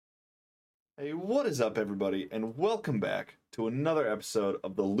Hey, what is up, everybody, and welcome back to another episode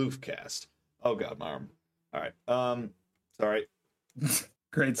of the Loofcast. Oh God, my arm. All right. Sorry.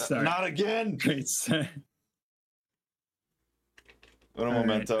 Great start. Not again. Great start. Un All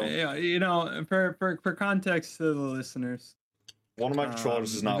momento. right. Yeah, for context to the listeners, One of my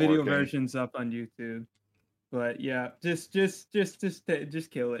controllers is the not video working. version's up on YouTube. But yeah, just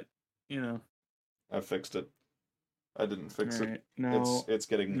kill it. You know. I fixed it. I didn't fix All it. right. No. It's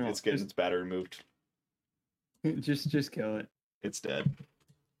getting just, its battery removed. just kill it. It's dead.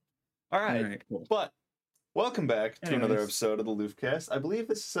 All right. All right. Cool. But welcome back to another Anyways. episode of the Loofcast. I believe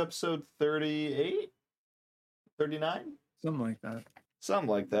this is episode 38, 39, Something like that. something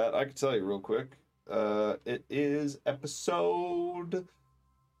like that. I can tell you real quick. It is episode.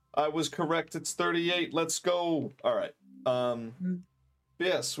 I was correct. It's 38. Let's go. All right.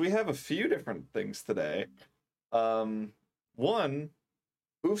 Yes, we have a few different things today. One,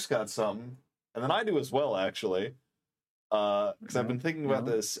 Oof's got something, and then I do as well, actually. Because I've been thinking about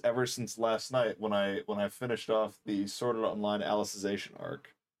this ever since last night when I finished off the Sword Art Online Alicization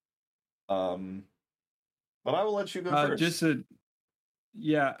arc. But I will let you go first. Just to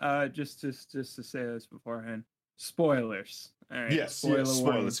say this beforehand. Spoilers. All right. Yes,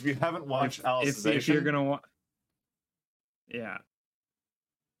 spoilers. If you haven't watched Alicization, if you're gonna watch, yeah.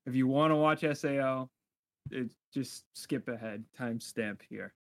 If you want to watch SAO, just skip ahead. Timestamp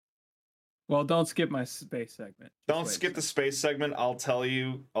here. Well, don't skip my space segment. Don't skip the space segment. I'll tell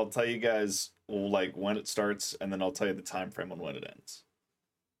you guys like when it starts, and then I'll tell you the time frame on when it ends.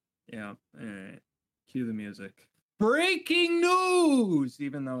 Yeah. All right. Cue the music. Breaking news!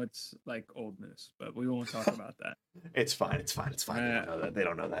 Even though it's like old news, but we won't talk about that. It's fine. They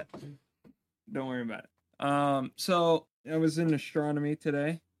don't know that. Don't worry about it. So I was in astronomy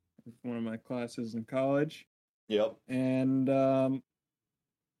today. One of my classes in college. Yep. And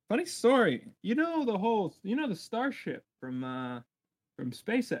funny story. The Starship from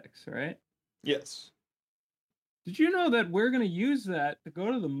SpaceX, right? Yes. Did you know that we're gonna use that to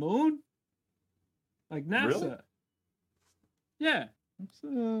go to the moon? Like NASA. Really? Yeah.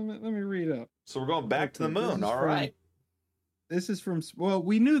 Let me read up. So we're going back to the moon. All right. This is from. Well,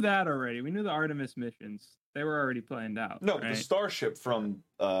 we knew that already. We knew the Artemis missions. They were already planned out. No, right? the Starship from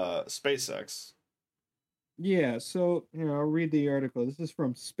SpaceX. Yeah, so, I'll read the article. This is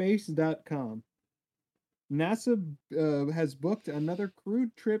from space.com. NASA has booked another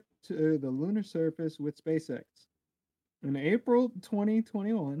crewed trip to the lunar surface with SpaceX. In April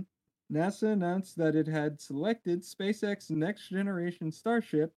 2021, NASA announced that it had selected SpaceX next generation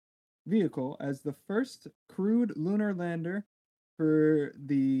Starship vehicle as the first crewed lunar lander for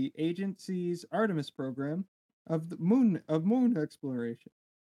the agency's Artemis program of moon exploration.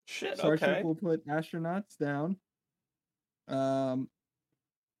 Shit. Starship Okay. will put astronauts down,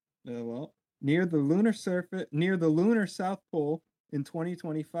 near the lunar South Pole in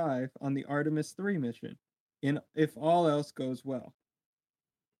 2025 on the Artemis 3 mission, if all else goes well.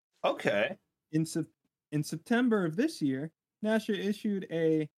 Okay. In September of this year, NASA issued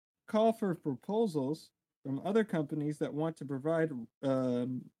a call for proposals from other companies that want to provide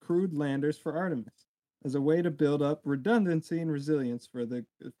crewed landers for Artemis as a way to build up redundancy and resilience for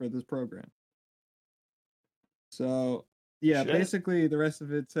this program. So, yeah, Shit. basically the rest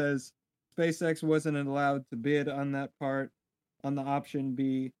of it says SpaceX wasn't allowed to bid on that part, on the option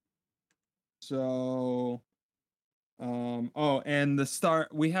B. So, and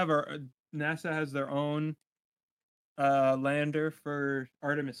NASA has their own lander for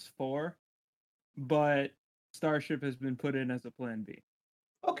Artemis 4, but Starship has been put in as a plan B.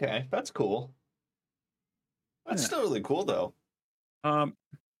 Okay, that's cool. That's still really cool, though. Now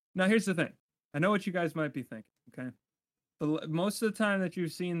here's the thing. I know what you guys might be thinking, okay? Most of the time that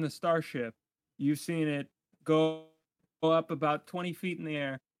you've seen the Starship, you've seen it go up about 20 feet in the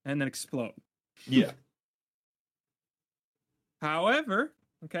air and then explode. Yeah. However,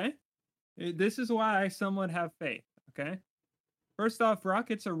 okay, this is why I somewhat have faith, okay? First off,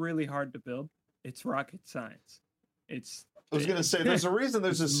 rockets are really hard to build. It's rocket science. I was gonna say there's a reason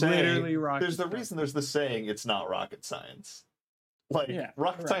there's a saying. There's the science. reason there's the saying it's not rocket science. Rocket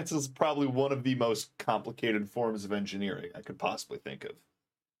correct. science is probably one of the most complicated forms of engineering I could possibly think of.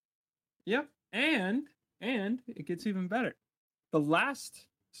 Yep, and it gets even better. The last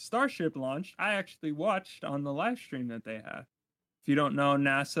Starship launch, I actually watched on the live stream that they have. If you don't know,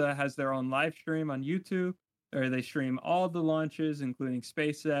 NASA has their own live stream on YouTube, where they stream all the launches, including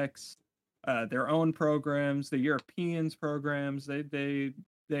SpaceX, their own programs, the Europeans' programs. They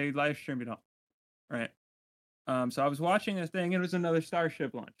live stream it all, right? So I was watching this thing. It was another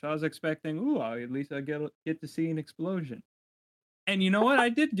Starship launch. I was expecting, at least I get to see an explosion. And you know what? I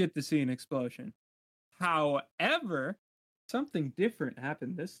did get to see an explosion. However, something different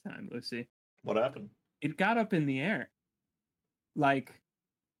happened this time, Lucy. What happened? It got up in the air, like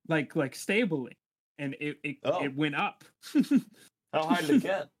stably, and it went up. How high did it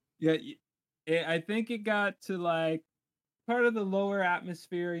get? Yeah, I think it got to like part of the lower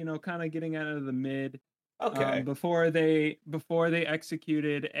atmosphere, you know, kind of getting out of the mid. Okay. Before they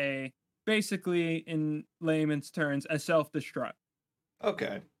executed a, basically in layman's terms, a self-destruct.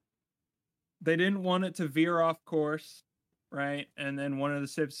 Okay. They didn't want it to veer off course, right? And then one of the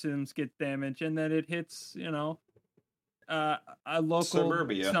systems gets damaged, and then it hits, you know, a local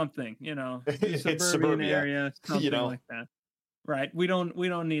Suburbia. something, you know, It's suburban area, something you know. like that. Right. We don't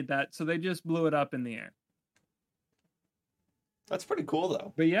need that. So they just blew it up in the air. That's pretty cool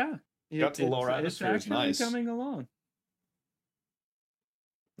though. But yeah, got to the lower atmosphere. It's actually nice. Coming along.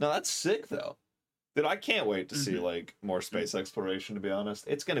 No, that's sick though. Dude, I can't wait to see like more space exploration, to be honest.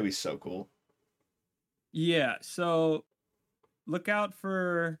 It's gonna be so cool. Yeah, so look out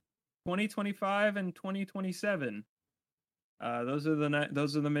for 2025 and 2027. Those are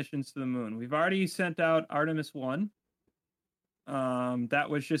the missions to the moon. We've already sent out Artemis 1. That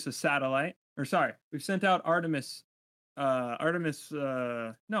was just a satellite. Or sorry, we've sent out Artemis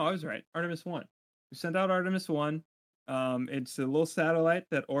no, I was right. Artemis 1. We sent out Artemis 1. It's a little satellite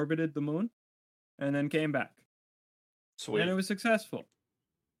that orbited the moon and then came back. Sweet. And it was successful.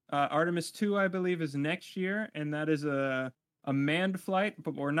 Artemis 2, I believe, is next year, and that is a manned flight,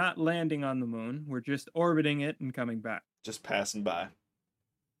 but we're not landing on the moon. We're just orbiting it and coming back. Just passing by.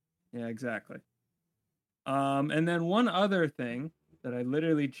 Yeah, exactly. And then one other thing that I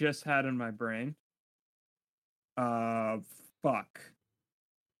literally just had in my brain. Fuck.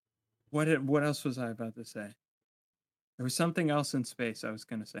 What else was I about to say? There was something else in space I was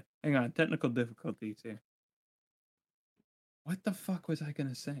going to say. Hang on, technical difficulties here. What the fuck was I going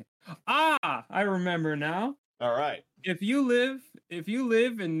to say? Ah, I remember now. All right. If you live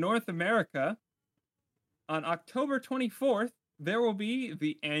in North America, on October 24th, there will be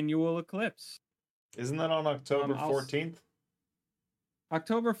the annual eclipse. Isn't that on October 14th?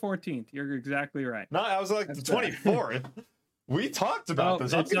 October 14th. You're exactly right. No, I was like the 24th. We talked about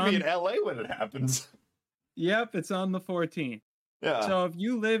this. I'm going to be in LA when it happens. Yep, it's on the 14th. Yeah. So if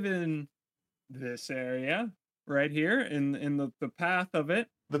you live in this area right here in the path of it,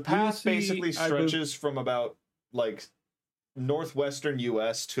 the path basically stretches from about like northwestern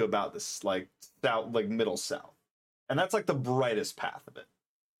US to about this like south, like middle south. And that's like the brightest path of it.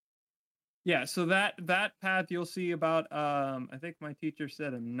 Yeah, so that path you'll see about I think my teacher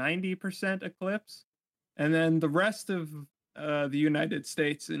said a 90% eclipse, and then the rest of the United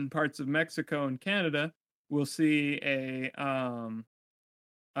States and parts of Mexico and Canada will see a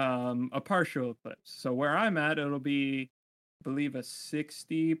partial eclipse. So where I'm at, it'll be, I believe, a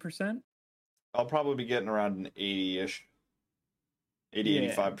 60%. I'll probably be getting around an 80-ish,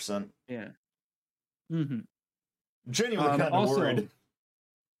 85%. Yeah. Genuinely kind of worried.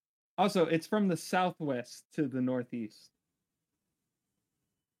 Also, it's from the southwest to the northeast.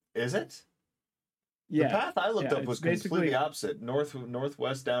 Is it? Yeah. The path I looked up was completely opposite.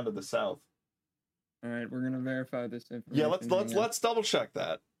 Northwest down to the south. All right, we're gonna verify this information. Yeah, let's double check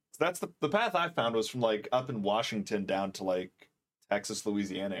that. That's the path I found was from like up in Washington down to like Texas,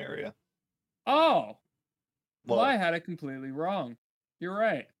 Louisiana area. Oh. Well, I had it completely wrong. You're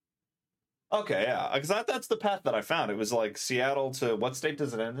right. Okay, yeah, because that's the path that I found. It was like Seattle to what state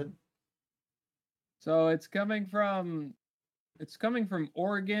does it end in? So it's coming from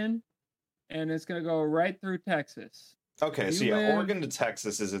Oregon, and it's gonna go right through Texas. Okay, so yeah, Oregon to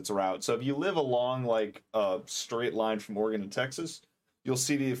Texas is its route. So if you live along like a straight line from Oregon to Texas, you'll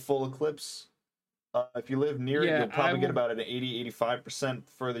see the full eclipse. If you live near it, you'll probably get about an 80-85%.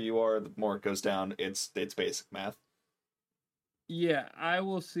 The further you are, the more it goes down. It's basic math. Yeah, I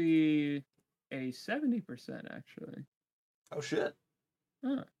will see a 70% actually. Oh shit.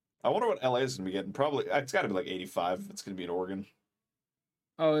 Huh. I wonder what LA is gonna be getting. Probably it's got to be like 85. It's gonna be in Oregon.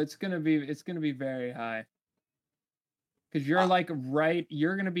 Oh, it's gonna be very high. Because you're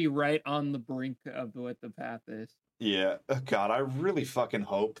you're gonna be right on the brink of what the path is. Yeah. Oh, God, I really fucking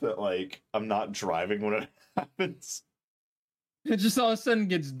hope that like I'm not driving when it happens. It just all of a sudden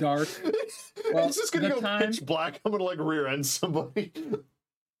gets dark. Well, it's just gonna go pitch black. I'm gonna like rear end somebody.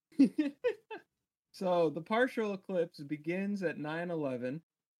 So the partial eclipse begins at 9:11.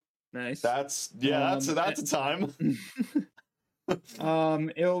 Nice. That's a time.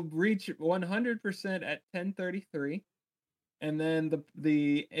 It'll reach 100% at 10:33, and then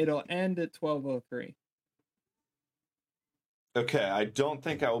it'll end at 12:03. Okay, I don't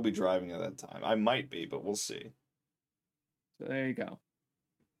think I will be driving at that time. I might be, but we'll see. So there you go.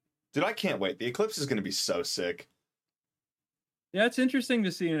 Dude, I can't wait. The eclipse is going to be so sick. Yeah, it's interesting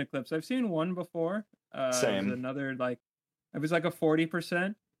to see an eclipse. I've seen one before. Same. It was another it was like a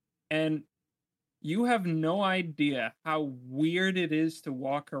 40%, and you have no idea how weird it is to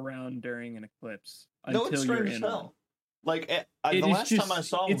walk around during an eclipse No, it's until you're strange as in one. hell. Like the It is last time I just-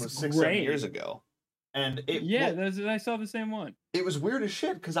 saw one it's was 6-7 great. years ago, and I saw the same one. it was weird as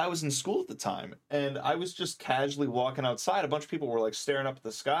shit because I was in school at the time, and I was just casually walking outside. A bunch of people were like staring up at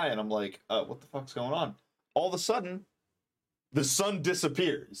the sky, and I'm like, "What the fuck's going on?" All of a sudden, the sun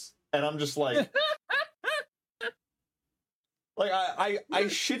disappears, and I'm just like, like I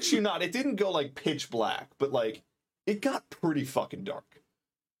shit you not, it didn't go like pitch black, but like it got pretty fucking dark.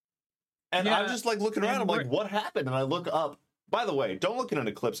 And Yeah, I'm just like looking around, I'm like, what happened? And I look up. By the way, don't look at an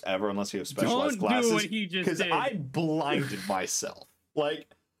eclipse ever unless you have specialized glasses. Don't do what he just did. Because I blinded myself. Like,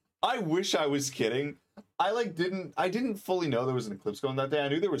 I wish I was kidding. I didn't fully know there was an eclipse going that day. I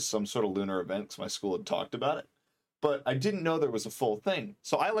knew there was some sort of lunar event because my school had talked about it. But I didn't know there was a full thing.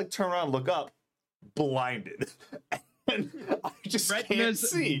 So I like turn around and look up, blinded. And I just can't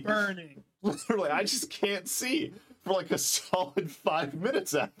see. Burning. Literally, I just can't see for like a solid 5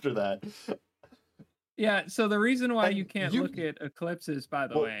 minutes after that. Yeah, so the reason why And you can't look at eclipses, by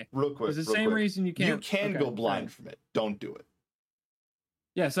the way, real quick, is the real same quick. reason you can't. You can okay, go blind right. from it. Don't do it.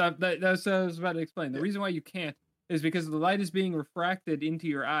 Yeah, so that's what I was about to explain. The reason why you can't is because the light is being refracted into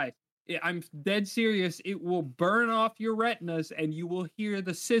your eye. I'm dead serious. It will burn off your retinas, and you will hear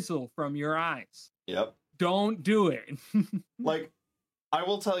the sizzle from your eyes. Yep. Don't do it. Like, I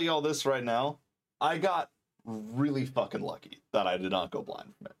will tell you all this right now. I got really fucking lucky that I did not go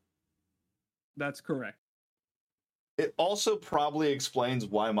blind from it. That's correct. It also probably explains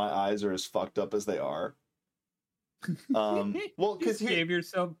why my eyes are as fucked up as they are. Well, because you gave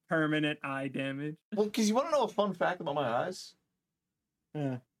yourself permanent eye damage. Well, because you want to know a fun fact about my eyes?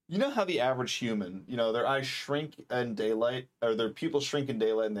 Yeah. You know how the average human, their eyes shrink in daylight, or their pupils shrink in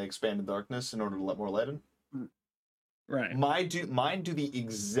daylight and they expand in darkness in order to let more light in? Right. Mine do the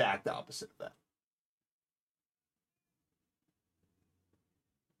exact opposite of that.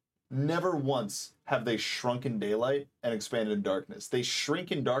 Never once have they shrunk in daylight and expanded in darkness. They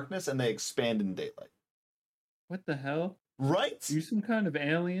shrink in darkness and they expand in daylight. What the hell? Right? You some kind of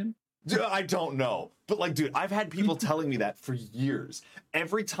alien? Dude, I don't know. But like, dude, I've had people telling me that for years.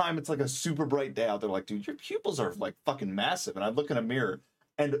 Every time it's like a super bright day out, they're like, dude, your pupils are like fucking massive. And I look in a mirror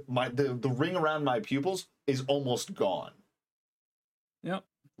and the ring around my pupils is almost gone. Yep.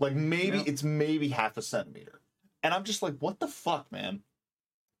 Like it's maybe half a centimeter. And I'm just like, what the fuck, man?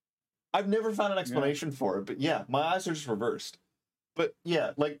 I've never found an explanation for it, but yeah, my eyes are just reversed. But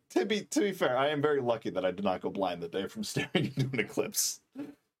yeah, like to be fair, I am very lucky that I did not go blind that day from staring into an eclipse.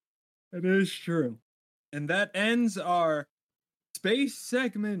 It is true. And that ends our space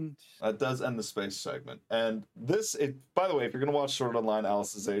segment. That does end the space segment. And by the way, if you're gonna watch Sword Art Online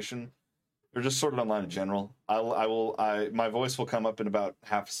Alicization, or just Sword Art Online in general, my voice will come up in about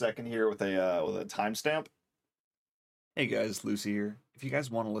half a second here with a timestamp. Hey guys, Lucii here. If you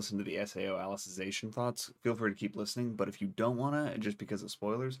guys want to listen to the SAO Alicization thoughts, feel free to keep listening, but if you don't want to, just because of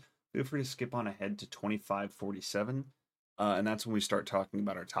spoilers, feel free to skip on ahead to 2547, and that's when we start talking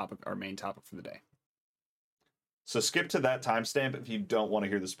about our main topic for the day. So skip to that timestamp if you don't want to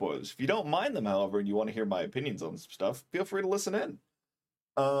hear the spoilers. If you don't mind them, however, and you want to hear my opinions on some stuff, feel free to listen in.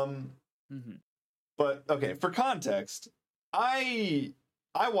 But, okay, for context, I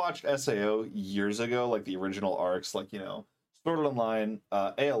watched SAO years ago, like the original arcs, like, Sword Art Online,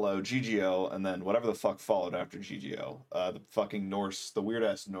 ALO, GGO, and then whatever the fuck followed after GGO. The fucking Norse, the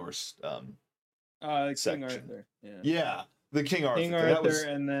weird-ass Norse section. King Arthur. Yeah, the King Arthur. King Arthur,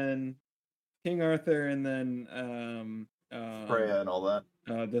 and then King Arthur, and then Freya and all that.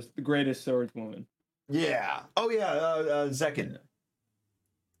 The greatest swordswoman. Yeah. Oh yeah, Zekin.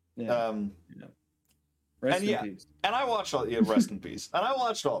 Yeah. Rest in peace. And I watched all. Yeah, rest in peace. And I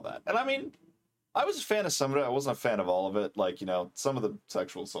watched all that. And I mean, I was a fan of some of it. I wasn't a fan of all of it. Like, some of the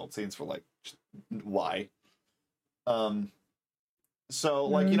sexual assault scenes were like, why? So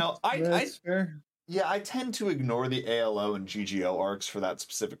like, that's fair. Yeah, I tend to ignore the ALO and GGO arcs for that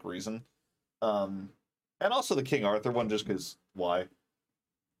specific reason. And also the King Arthur one, just because why?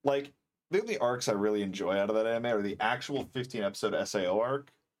 Like, the only arcs I really enjoy out of that anime are the actual 15-episode SAO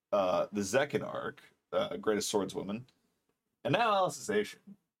arc, the Zekin arc, Greatest Swordswoman, and now Alicization.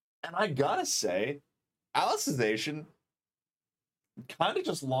 And I gotta say, Alicization kind of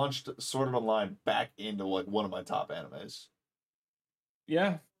just launched Sword Art Online back into like one of my top animes.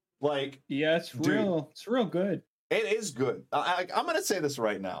 Yeah. Like, yeah, it's real. It's real good. It is good. I'm gonna say this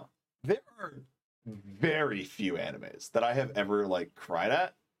right now. There are very few animes that I have ever like cried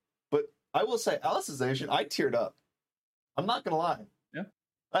at. But I will say, Alicization, I teared up. I'm not gonna lie. Yeah.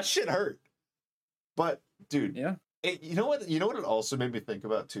 That shit hurt. But dude, Yeah. you know what? You know what it also made me think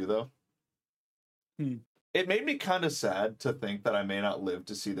about too, though. It made me kind of sad to think that I may not live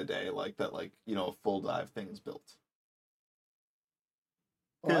to see the day like that. Like, you know, a full dive thing is built.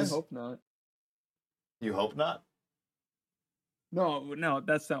 Well, I hope not. You hope not? No,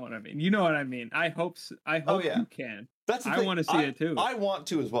 that's not what I mean. You know what I mean. I hope you can. That's the I thing. want to see it too. I want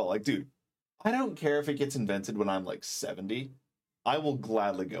to as well. Like, dude, I don't care if it gets invented when I'm like 70. I will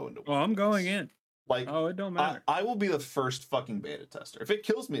gladly go into. Oh, I'm going in. Like, oh, it don't matter. I will be the first fucking beta tester. If it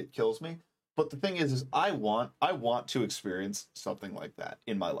kills me, it kills me. But the thing is I want to experience something like that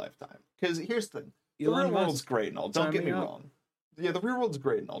in my lifetime. Because here's the thing: the real world's great and all. Don't get me wrong. Yeah, the real world's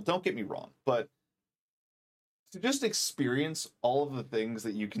great and all. Don't get me wrong. But to just experience all of the things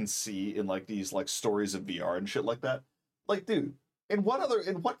that you can see in like these like stories of VR and shit like that, like, dude, in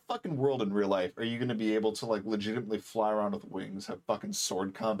what fucking world in real life are you gonna be able to like legitimately fly around with wings, have fucking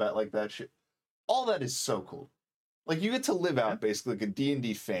sword combat like that shit? All that is so cool. Like, you get to live out basically like a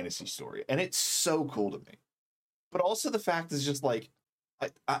D&D fantasy story, and it's so cool to me. But also the fact is just like, I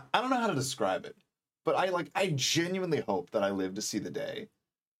don't know how to describe it, but I genuinely hope that I live to see the day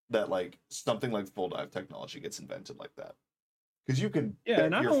that like something like full dive technology gets invented like that. Because you can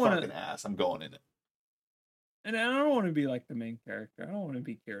bet your fucking ass I'm going in it. And I don't want to be like the main character. I don't want to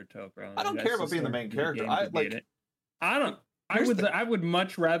be Kirito, bro. I don't care about being the main character. I would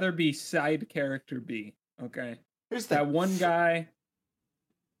much rather be side character B. Okay. Here's that one guy.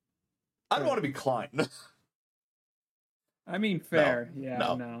 I don't want to be Klein. I mean, fair.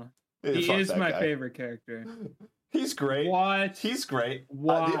 No. He is my favorite character. He's great. What? He's great.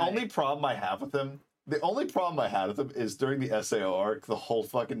 Why? The only problem I have with him, is during the SAO arc, the whole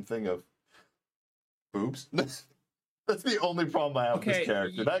fucking thing of boobs. That's the only problem I have with this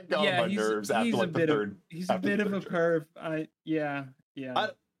character. That got on my nerves after like the third. He's a bit of a perv. Yeah.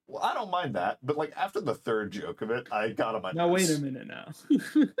 I don't mind that, but like after the third joke of it, I got on my nerves. Now wait a minute now.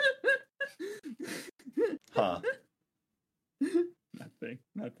 Huh? Nothing.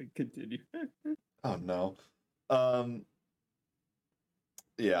 Continue. Oh no.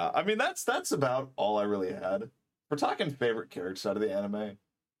 Yeah, I mean that's about all I really had. We're talking favorite characters out of the anime.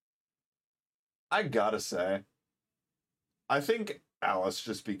 I gotta say, I think Alice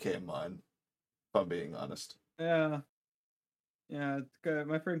just became mine, if I'm being honest. Yeah, it's good.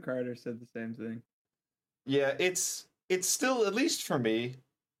 My friend Carter said the same thing. Yeah, it's still, at least for me,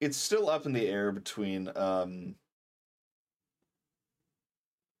 it's still up in the air between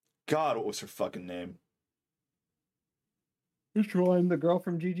God, what was her fucking name? Which one? The girl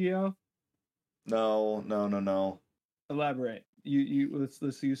from GGO? No. Elaborate. You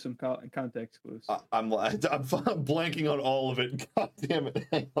let's use some context clues. I'm blanking on all of it. God damn it!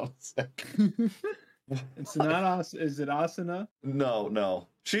 Hang on a sec. It's not Is it Asuna? No.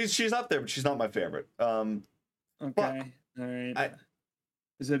 She's up there, but she's not my favorite. Okay. All right.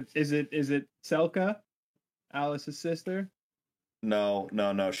 Is it Selka? Alice's sister? No.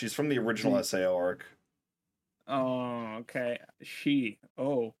 She's from the original SAO arc. Oh, okay.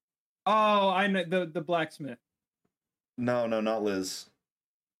 I know the blacksmith. No, not Liz.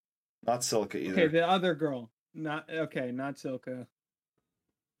 Not Silka either. Okay, the other girl. Not Silka.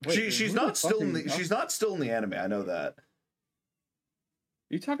 Wait, she's not still in the anime. I know that.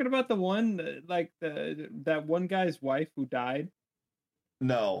 You talking about the one like that one guy's wife who died?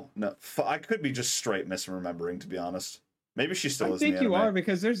 No. I could be just straight misremembering, to be honest. Maybe she still is in the anime. I think you are,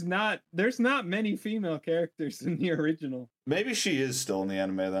 because there's not many female characters in the original. Maybe she is still in the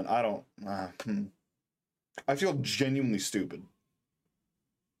anime then. I don't. I feel genuinely stupid.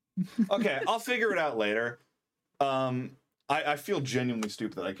 Okay, I'll figure it out later. I feel genuinely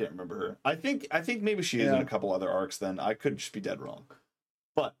stupid that I can't remember her. I think maybe she is in a couple other arcs. Then I could just be dead wrong.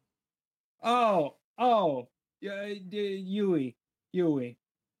 But Yui.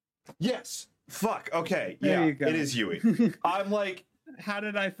 Yes. Fuck. Okay. Yeah. It is Yui. I'm like, how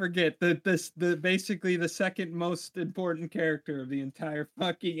did I forget the basically the second most important character of the entire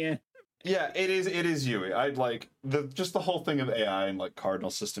fucking anime? Yeah, it is Yui. I'd like the whole thing of AI and like cardinal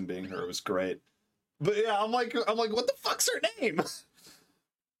system being her was great. But yeah, I'm like, what the fuck's her name?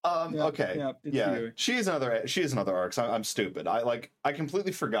 Okay. Yeah. She is another arc. So I'm stupid. I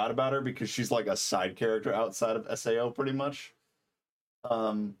completely forgot about her because she's like a side character outside of SAO pretty much.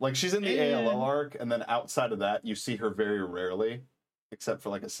 Like she's in the ALO arc, and then outside of that, you see her very rarely, except for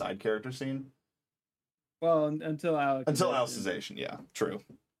like a side character scene. Well, until Alicization, yeah, true.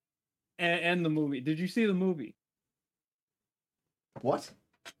 And the movie. Did you see the movie? What?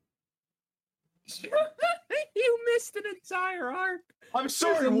 You missed an entire arc. I'm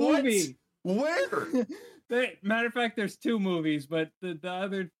sorry, what? Where? Matter of fact, there's 2 movies, but the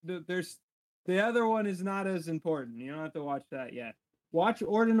other one is not as important. You don't have to watch that yet. Watch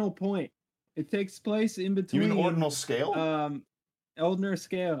Ordinal Point. It takes place in between. You mean Ordinal Scale? Ordinal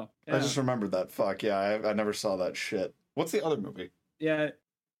Scale. Yeah. I just remembered that. Fuck yeah, I never saw that shit. What's the other movie? Yeah.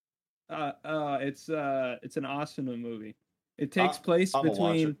 It's an Asuna movie. It takes place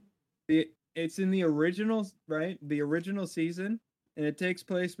between it's in the original, right? The original season, and it takes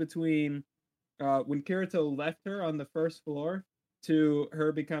place between when Kirito left her on the first floor to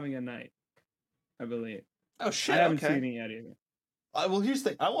her becoming a knight, I believe. Oh shit! I haven't seen it yet either. Well, here's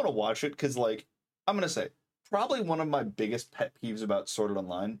the thing. I want to watch it because, like, I'm gonna say probably one of my biggest pet peeves about Sword Art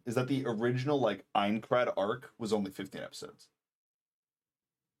Online is that the original like Aincrad arc was only 15 episodes.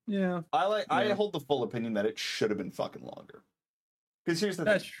 Yeah. I hold the full opinion that it should have been fucking longer. Because here's the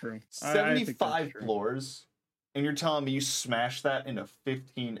thing. That's true. 75 floors, and you're telling me you smash that into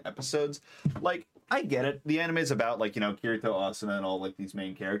 15 episodes? Like, I get it. The anime is about, like, you know, Kirito, Asuna, and all, like, these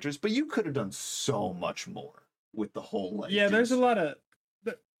main characters, but you could have done so much more with the whole, like... Yeah, there's a lot of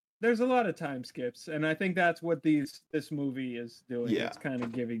time skips, and I think that's what this movie is doing. Yeah. It's kind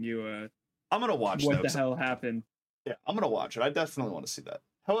of giving you a... I'm going to watch what the hell happened. Yeah, I'm going to watch it. I definitely want to see that.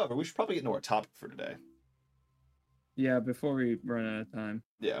 However, we should probably get into our topic for today. Yeah, before we run out of time.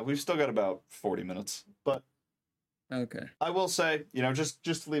 Yeah, we've still got about 40 minutes, but... Okay. I will say, you know, just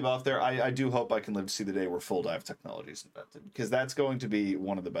to leave off there, I do hope I can live to see the day where full dive technology is invented, because that's going to be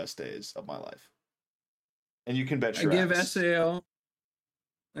one of the best days of my life. And you can bet your ass. I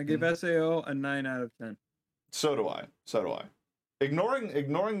give SAO a 9 out of 10. So do I.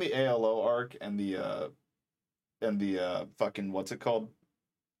 Ignoring the ALO arc and the fucking, what's it called?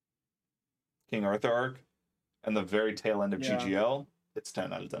 King Arthur arc and the very tail end of GGL, it's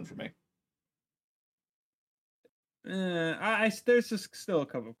 10 out of 10 for me. There's just still a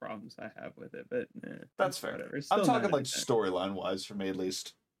couple problems I have with it, but that's fair. I'm talking like storyline wise for me at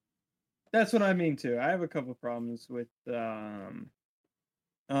least. That's what I mean too. I have a couple problems with how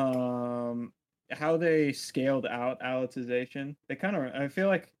they scaled out Alicization. I feel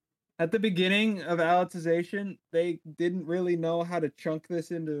like at the beginning of Alicization, they didn't really know how to chunk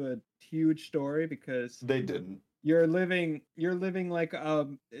this into a huge story because they didn't. You're living like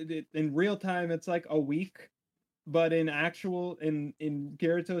in real time. It's like a week. But in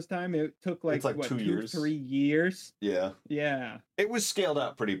Kirito's time, it took like, what, 2 years? 3 years? Yeah. Yeah. It was scaled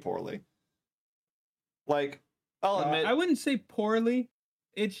out pretty poorly. Like, I'll admit... I wouldn't say poorly.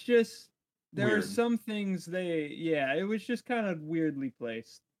 It's just, there are some things it was just kind of weirdly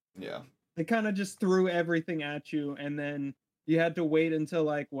placed. Yeah. They kind of just threw everything at you, and then you had to wait until,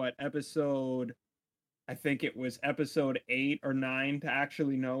 like, episode 8 or 9 to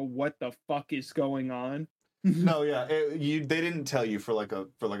actually know what the fuck is going on. No, yeah, they didn't tell you for like a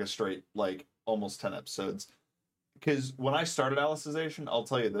straight like almost 10 episodes. Because when I started Alicization, I'll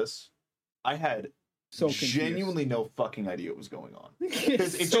tell you this, I had genuinely no fucking idea what was going on.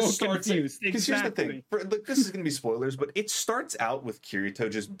 Because it just starts. Because here's the thing, this is gonna be spoilers, but it starts out with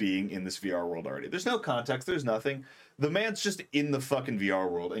Kirito just being in this VR world already. There's no context. There's nothing. The man's just in the fucking VR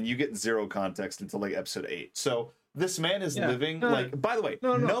world, and you get zero context until like episode 8. So this man is living like. By the way,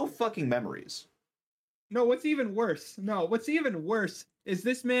 no fucking memories. No, what's even worse is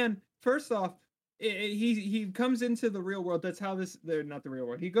this man, first off, he comes into the real world. That's how they're not the real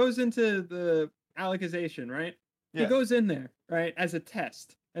world. He goes into the Alicization, right? Yeah. He goes in there, right, as a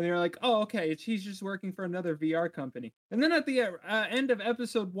test. And they're like, oh, okay, he's just working for another VR company. And then at the end of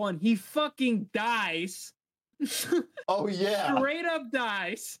episode 1, he fucking dies. Oh, yeah. Straight up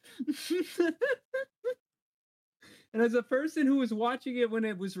dies. And as a person who was watching it when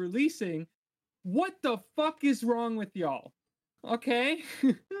it was releasing, what the fuck is wrong with y'all? Okay?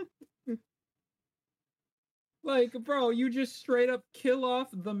 Like, bro, you just straight up kill off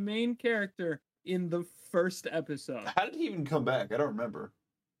the main character in the first episode. How did he even come back? I don't remember.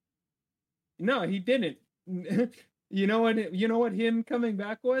 No, he didn't. You know what him coming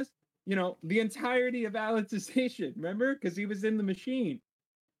back was? You know, the entirety of Alicization, remember? Because he was in the machine.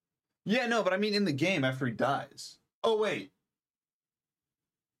 Yeah, no, but I mean in the game after he dies. Oh, wait.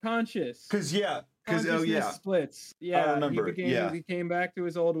 Conscious. Because splits. Yeah, I remember. He came back to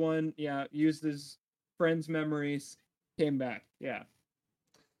his old one. Yeah, used his friend's memories. Came back. Yeah.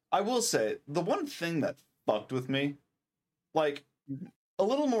 I will say the one thing that fucked with me, like a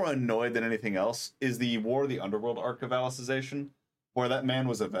little more annoyed than anything else, is the War of the Underworld arc of Alicization, where that man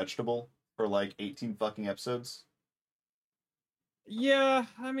was a vegetable for like 18 fucking episodes. Yeah,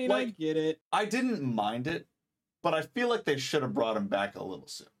 I mean, like, I get it. I didn't mind it, but I feel like they should have brought him back a little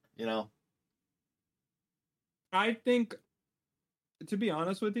sooner. You know? I think, to be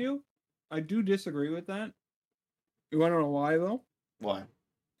honest with you, I do disagree with that. You want to know why, though? Why?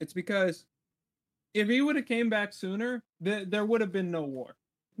 It's because if he would have came back sooner, there would have been no war.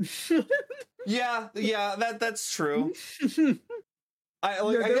 Yeah, that's true. I there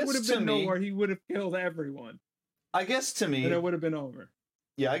would guess have to been no me, war. He would have killed everyone, I guess to me, and it would have been over.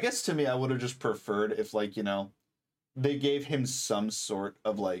 yeah, I guess to me, I would have just preferred if, like, they gave him some sort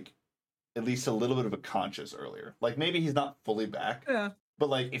of, like, at least a little bit of a conscience earlier. Like, maybe he's not fully back, Yeah. but,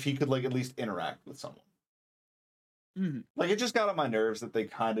 like, if he could, like, at least interact with someone. Mm-hmm. Like, it just got on my nerves that they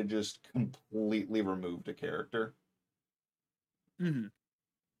kind of just completely removed a character. Mm-hmm.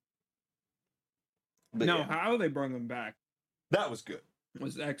 But no, yeah, how they brought him back that was good.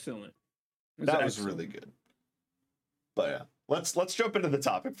 was excellent. That was really good. But yeah, let's jump into the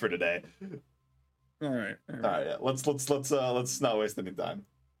topic for today. All right. All right, yeah. Let's not waste any time.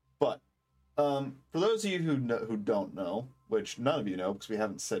 But for those of you who don't know, which none of you know because we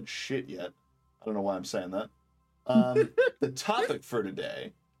haven't said shit yet. I don't know why I'm saying that. The topic for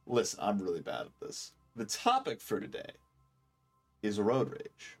today. Listen, I'm really bad at this. The topic for today is road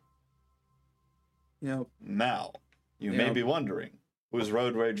rage. Yep. Now, you may be wondering, whose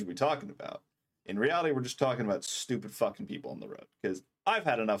road rage are we talking about? In reality, we're just talking about stupid fucking people on the road. Because I've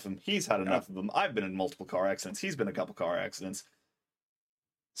had enough of them. He's had enough of them. I've been in multiple car accidents. He's been in a couple car accidents.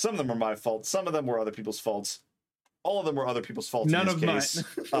 Some of them were my fault. Some of them were other people's faults. All of them were other people's faults. None in of his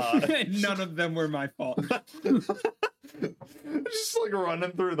mine. case. None of them were my fault. Just like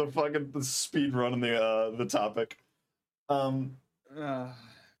running through the speed run in the topic.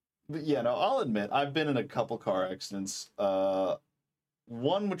 But yeah, no, I'll admit I've been in a couple car accidents.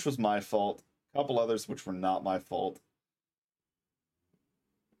 One which was my fault, a couple others which were not my fault.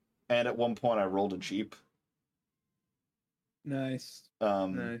 And at one point I rolled a Jeep. Nice.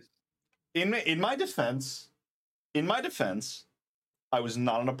 Nice. In my defense, I was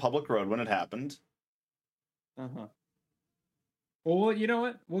not on a public road when it happened. Uh-huh. Well, you know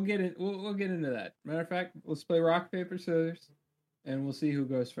what? We'll get into that. Matter of fact, let's play rock, paper, scissors, and we'll see who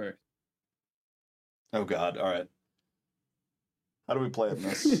goes first. Oh God! All right. How do we play in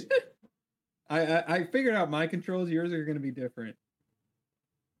this? I figured out my controls. Yours are going to be different.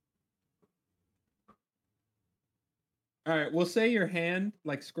 All right. We'll say your hand,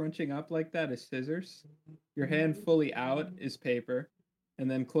 like scrunching up like that, is scissors. Your hand fully out is paper,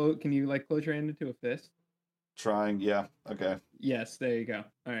 and then Can you like close your hand into a fist? Trying. Yeah. Okay. Yes. There you go.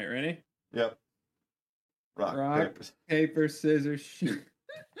 All right. Ready? Yep. Rock, paper, scissors, shoot.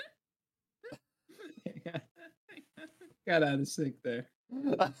 Got out of sync there.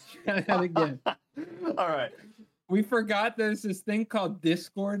 Try that again. All right. We forgot there's this thing called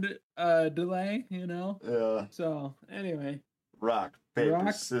Discord delay, Yeah. So anyway. Rock,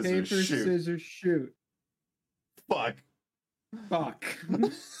 paper, scissors, shoot. Fuck.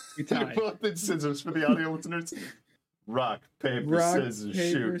 We tied. You both did scissors for the audio listeners. Rock, paper,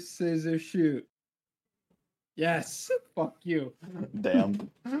 scissors, shoot. Yes. Fuck you. Damn.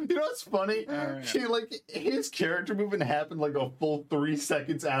 You know what's funny? Right. His character movement happened like a full 3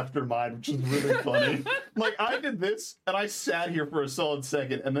 seconds after mine, which is really funny. Like, I did this, and I sat here for a solid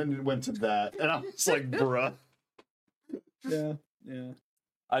second, and then it went to that, and I was like, bruh. Yeah.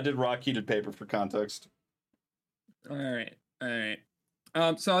 I did rock, he did paper for context. All right.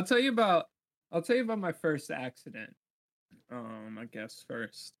 So I'll tell you about my first accident. I guess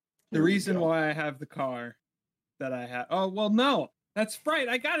first. The reason why I have the car that I have. Oh, well, no. That's right.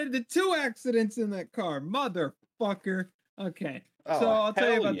 I got into 2 accidents in that car. Motherfucker. Okay. So I'll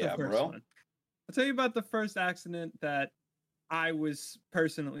tell you about the first one. I'll tell you about the first accident that I was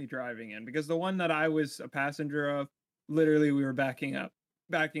personally driving in, because the one that I was a passenger of, literally we were backing up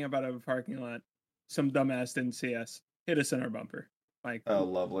out of a parking lot. Some dumbass didn't see us. Hit us in our bumper. Like, oh,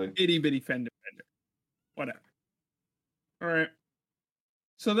 lovely. Itty bitty fender. Whatever. All right.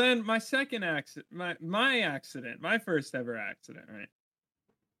 So then my second accident, my first ever accident, right?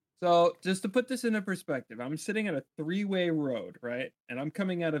 So just to put this into perspective, I'm sitting at a 3-way road, right? And I'm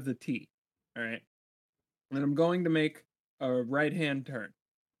coming out of the T, all right? And I'm going to make a right-hand turn,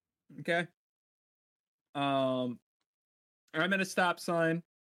 okay? I'm at a stop sign.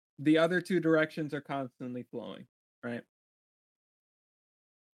 The other 2 directions are constantly flowing, right?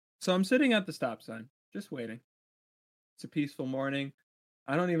 So I'm sitting at the stop sign, just waiting. It's a peaceful morning.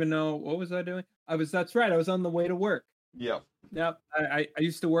 I don't even know, what was I doing? That's right, I was on the way to work. Yep. I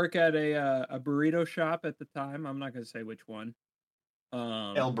used to work at a burrito shop at the time. I'm not going to say which one.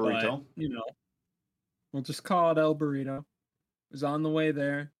 El Burrito. But, we'll just call it El Burrito. Was on the way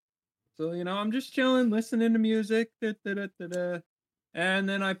there. So, I'm just chilling, listening to music. And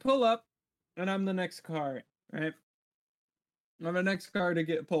then I pull up, and I'm the next car, right? On the next car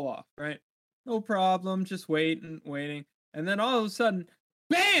to pull off, right? No problem, just waiting. And then all of a sudden,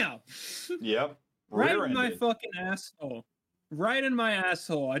 bam! Yep. Right in my Rear-ended. fucking asshole. Right in my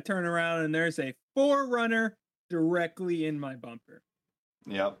asshole. I turn around and there's a 4Runner directly in my bumper.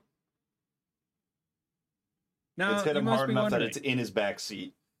 Yep. Now, It's hit you him must hard be enough that wondering. it's in his back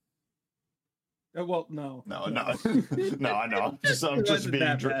seat. Well, no. No. No, I know.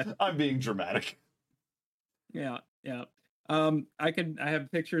 I'm being dramatic. Yeah. I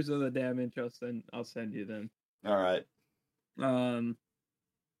have pictures of the damage. I'll send you them. All right.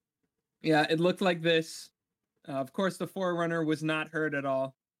 Yeah, it looked like this. Of course, the 4Runner was not hurt at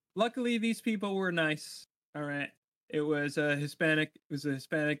all. Luckily, these people were nice. All right. It was a Hispanic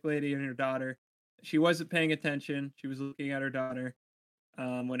lady and her daughter. She wasn't paying attention. She was looking at her daughter.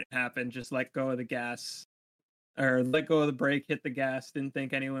 When it happened, just let go of the gas, or let go of the brake, hit the gas, didn't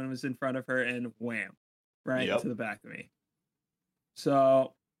think anyone was in front of her, and wham, right into the back of me.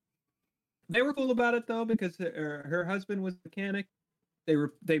 So they were cool about it though, because her husband was a mechanic. They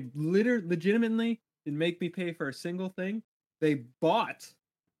legitimately didn't make me pay for a single thing. They bought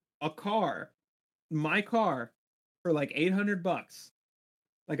my car, for like $800,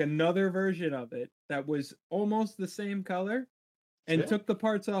 like another version of it that was almost the same color, and took the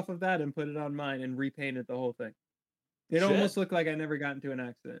parts off of that and put it on mine and repainted the whole thing. It almost looked like I never got into an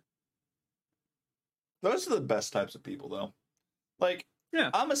accident. Those are the best types of people, though. Like, yeah,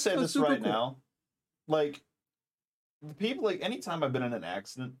 I'm gonna say this right now. Like, the people, like, anytime I've been in an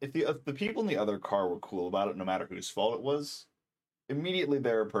accident, if the people in the other car were cool about it, no matter whose fault it was, immediately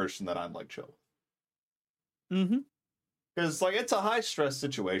they're a person that I'm like chill with. Mm-hmm. Because, like, it's a high stress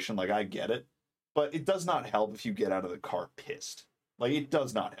situation. Like, I get it, but it does not help if you get out of the car pissed. Like, it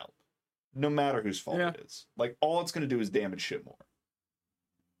does not help, no matter whose fault it is. Like, all it's gonna do is damage shit more.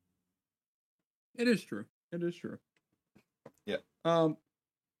 It is true. Yeah. So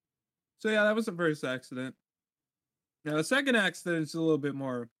yeah, that was the first accident. Now the second accident is a little bit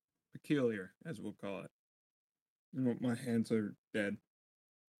more peculiar, as we'll call it. My hands are dead.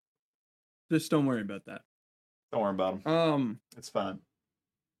 Just don't worry about that. Don't worry about them. It's fine.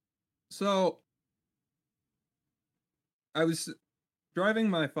 So I was driving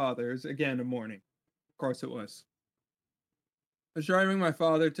my father's, again, a morning. Of course it was. I was driving my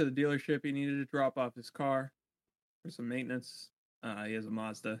father to the dealership. He needed to drop off his car for some maintenance. He has a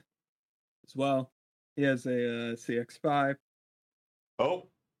Mazda as well. He has a CX-5. Oh.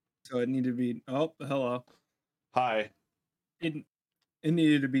 So it needed to be... Oh, hello. Hi. It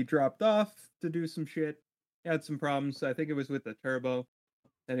needed to be dropped off to do some shit. He had some problems. I think it was with the turbo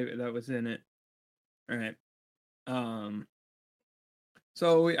that was in it. All right.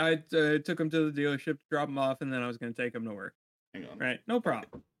 So I took him to the dealership to drop him off, and then I was going to take him to work. Hang on. Right. No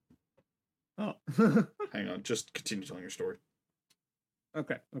problem. Oh. Hang on. Just continue telling your story.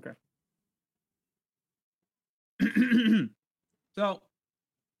 Okay. So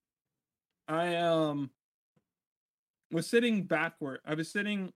I was sitting backward. I was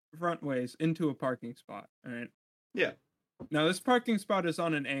sitting front ways into a parking spot. All right. Yeah. Now this parking spot is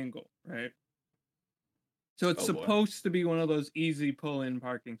on an angle, right? So it's supposed to be one of those easy pull-in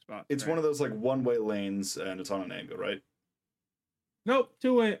parking spots. It's one of those like one-way lanes, and it's on an angle, right? Nope,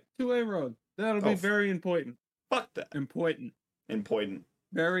 two-way road. That'll be very important. Fuck that. Important.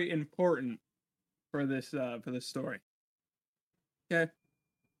 Very important for this story. Okay.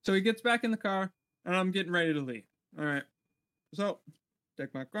 So he gets back in the car, and I'm getting ready to leave. All right. So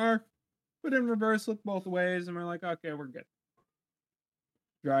take my car, put it in reverse, look both ways, and we're like, okay, we're good.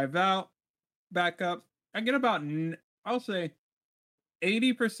 Drive out, back up. I get about, I'll say,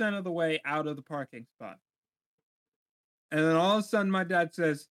 80% of the way out of the parking spot. And then all of a sudden, my dad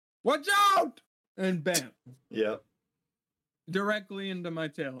says, "Watch out!" And bam. Yep. Directly into my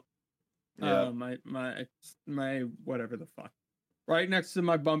tail. Yeah. My whatever the fuck. Right next to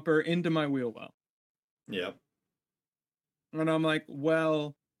my bumper, into my wheel well. Yep. And I'm like,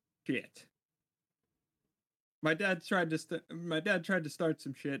 well, shit. My dad tried to start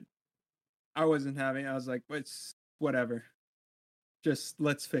some shit. I wasn't having. I was like, it's whatever. Just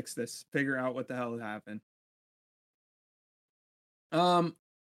let's fix this. Figure out what the hell happened.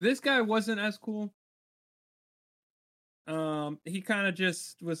 This guy wasn't as cool. He kind of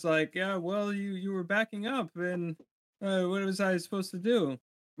just was like, yeah, well, you were backing up, and what was I supposed to do?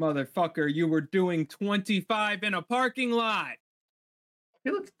 Motherfucker, you were doing 25 in a parking lot. I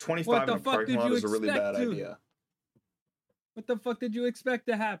feel like 25 in a parking lot is a really bad idea. What the fuck did you expect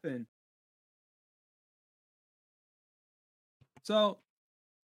to happen? So,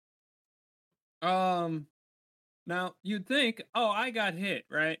 now you'd think, oh, I got hit,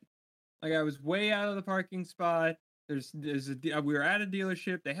 right? Like I was way out of the parking spot. We were at a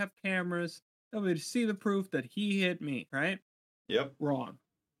dealership. They have cameras. They'll be able to see the proof that he hit me. Right? Yep. Wrong.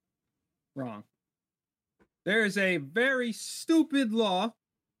 There is a very stupid law,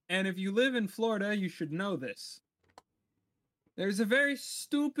 and if you live in Florida, you should know this. There's a very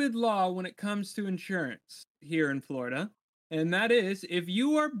stupid law when it comes to insurance here in Florida, and that is if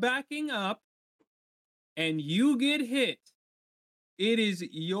you are backing up and you get hit, it is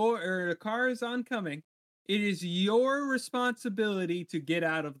the car is oncoming. It is your responsibility to get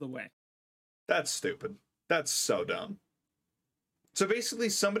out of the way. That's stupid. That's so dumb. So basically,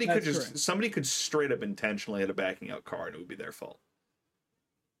 somebody could straight up intentionally hit a backing out car, and it would be their fault.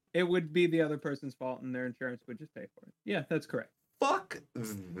 It would be the other person's fault, and their insurance would just pay for it. Yeah, that's correct. Fuck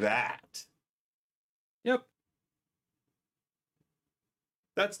that. Yep.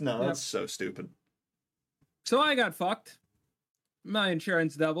 That's so stupid. So I got fucked. My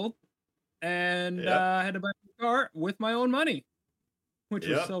insurance doubled, and I had to buy a car with my own money, which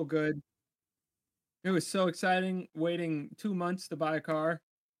was so good. It was so exciting waiting 2 months to buy a car.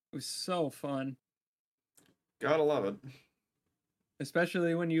 It was so fun. Gotta love it.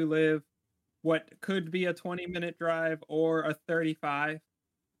 Especially when you live what could be a 20-minute drive or a 35.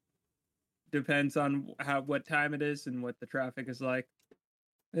 Depends on what time it is and what the traffic is like.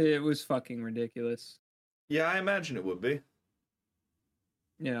 It was fucking ridiculous. Yeah, I imagine it would be.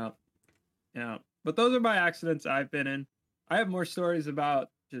 Yeah. But those are my accidents I've been in. I have more stories about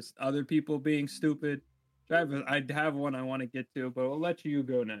just other people being stupid. I have one I want to get to, but we'll let you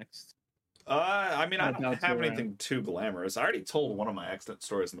go next. I mean, I don't have anything too glamorous. I already told one of my accident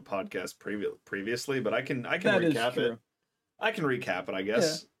stories in the podcast previously, but I can recap it. I can recap it, I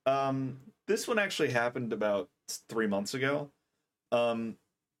guess. Yeah. This one actually happened about 3 months ago.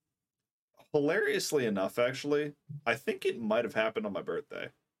 Hilariously enough, actually, I think it might have happened on my birthday.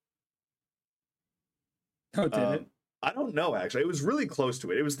 Oh, did it? I don't know, actually. It was really close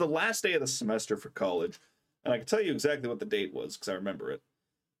to it. It was the last day of the semester for college, and I can tell you exactly what the date was, because I remember it.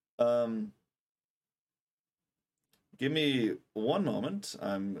 Give me one moment.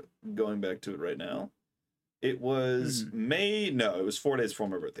 I'm going back to it right now. It was it was 4 days before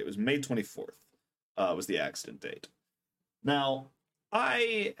my birthday. It was May 24th, was the accident date. Now,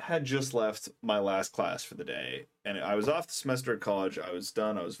 I had just left my last class for the day, and I was off the semester at college. I was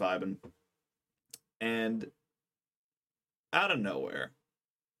done. I was vibing. And out of nowhere,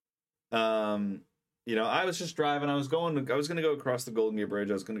 I was just driving. I was going to go across the Golden Gate Bridge.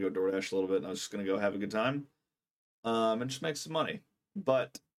 I was going to go DoorDash a little bit, and I was just going to go have a good time, and just make some money.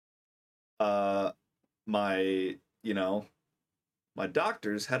 But, my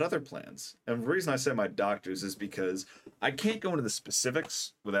doctors had other plans. And the reason I say my doctors is because I can't go into the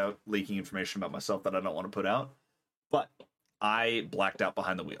specifics without leaking information about myself that I don't want to put out. But I blacked out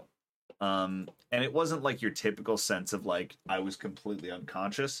behind the wheel. And it wasn't like your typical sense of like I was completely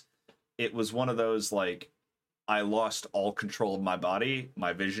unconscious. It was one of those like I lost all control of my body,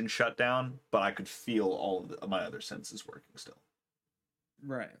 my vision shut down, but I could feel all of my other senses working still.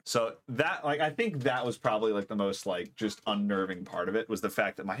 Right. So that I think that was probably like the most like just unnerving part of it was the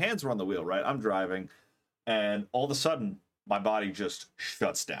fact that my hands were on the wheel, right? I'm driving, and all of a sudden my body just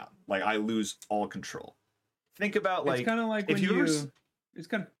shuts down. Like I lose all control. Think about like it's kind of like when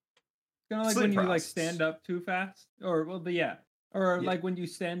you like stand up too fast, or like when you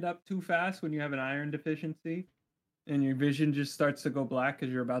stand up too fast when you have an iron deficiency, and your vision just starts to go black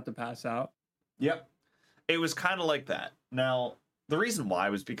because you're about to pass out. Yep, it was kind of like that. Now the reason why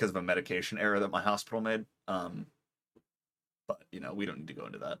was because of a medication error that my hospital made. But we don't need to go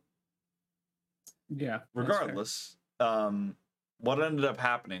into that. Yeah. Regardless, what ended up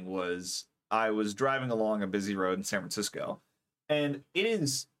happening was I was driving along a busy road in San Francisco, and it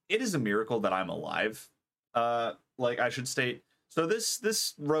is a miracle that I'm alive. Like I should state, so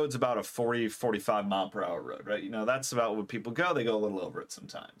this road's about a 40-45 mile per hour road, right? That's about what people go. They go a little over it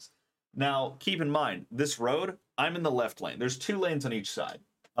sometimes. Now, keep in mind, this road, I'm in the left lane. There's 2 lanes on each side.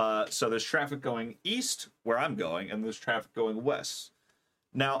 So there's traffic going east, where I'm going, and there's traffic going west.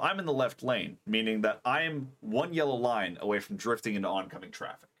 Now, I'm in the left lane, meaning that I am one yellow line away from drifting into oncoming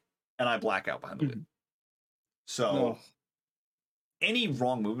traffic. And I black out behind the wheel. So, any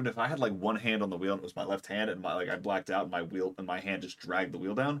wrong movement, if I had like one hand on the wheel and it was my left hand, and I blacked out and my hand just dragged the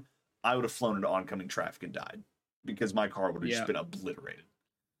wheel down, I would have flown into oncoming traffic and died. Because my car would have just been obliterated.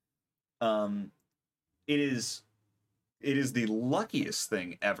 It is the luckiest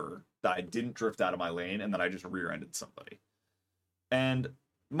thing ever that I didn't drift out of my lane and that I just rear-ended somebody. And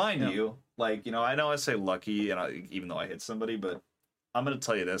mind you, I know I say lucky, and even though I hit somebody, but I'm going to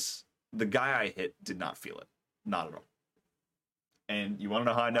tell you this: the guy I hit did not feel it, not at all. And you want to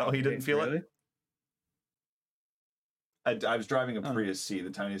know how I know he didn't feel it? I was driving a Prius C,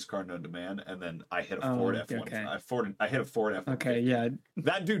 the tiniest car known to man, and then I hit a Ford F-1. Okay. I hit a Ford F-1. Okay, yeah.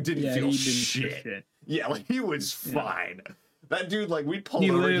 That dude didn't feel shit. Yeah, like he was fine. That dude, like we pulled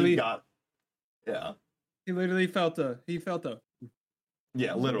over, he got. Yeah. He literally felt a.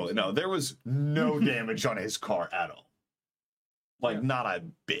 Yeah, literally. No, there was no damage on his car at all. Like not a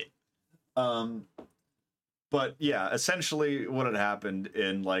bit. But yeah, essentially what had happened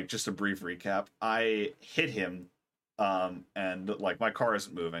in like just a brief recap, I hit him. And like my car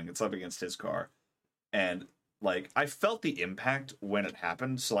isn't moving, it's up against his car, and like I felt the impact when it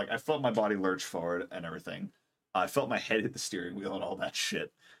happened, so like I felt my body lurch forward and everything. I felt my head hit the steering wheel and all that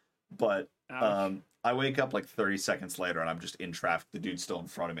shit. But I wake up like 30 seconds later and I'm just in traffic, the dude's still in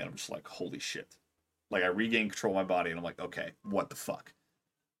front of me, and I'm just like, holy shit. Like I regain control of my body and I'm like, okay, what the fuck?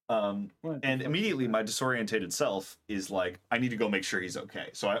 And immediately my disorientated self is like, I need to go make sure he's okay.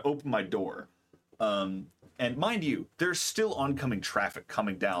 So I open my door. And mind you, there's still oncoming traffic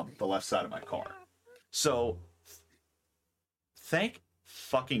coming down the left side of my car. So, thank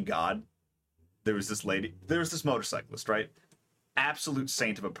fucking God, there was this motorcyclist, right? Absolute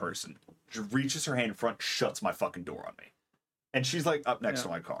saint of a person. Just reaches her hand in front, shuts my fucking door on me. And she's like up next to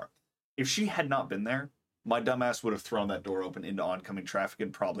my car. If she had not been there, my dumbass would have thrown that door open into oncoming traffic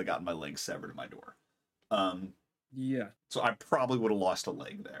and probably gotten my leg severed in my door. So I probably would have lost a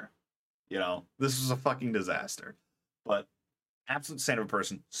leg there. You know, this was a fucking disaster. But absolute saint of a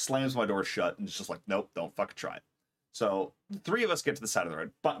person slams my door shut and is just like, nope, don't fucking try it. So the three of us get to the side of the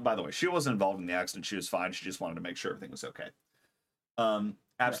road. By the way, she wasn't involved in the accident. She was fine. She just wanted to make sure everything was okay.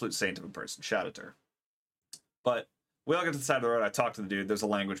 Absolute saint of a person. Shout out to her. But we all get to the side of the road. I talk to the dude. There's a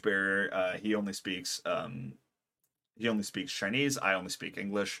language barrier. He only speaks Chinese. I only speak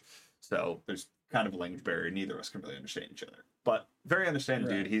English. So there's kind of a language barrier. Neither of us can really understand each other. But very understanding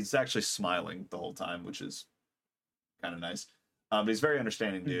dude. He's actually smiling the whole time, which is kind of nice. But he's very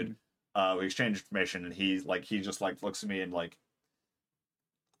understanding dude. We exchange information, and he just like looks at me and like,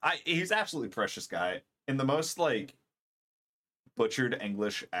 he's absolutely precious guy in the most like butchered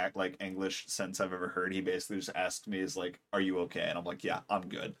English sense I've ever heard. He basically just asked me, is like, are you okay? And I'm like, yeah, I'm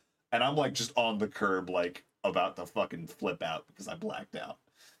good. And I'm like just on the curb, like about to fucking flip out because I blacked out.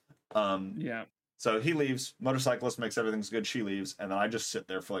 So he leaves, motorcyclist makes everything's good, she leaves, and then I just sit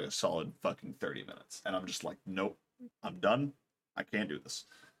there for like a solid fucking 30 minutes. And I'm just like, nope, I'm done. I can't do this.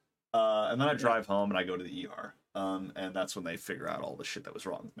 And then I drive home and I go to the ER. And that's when they figure out all the shit that was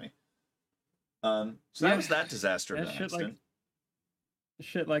wrong with me. So that was that disaster of an accident.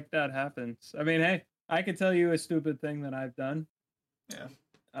 Shit like that happens. I mean, hey, I could tell you a stupid thing that I've done. Yeah.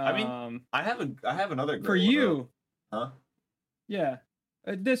 I mean, I have another for you. Huh? Yeah.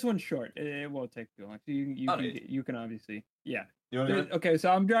 This one's short. It won't take too long. You can obviously, yeah. Okay,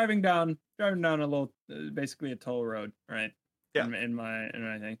 so I'm driving down a little, basically a toll road, right? Yeah. In my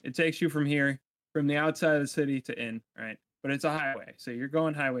thing, it takes you from here, from the outside of the city to in, right? But it's a highway, so you're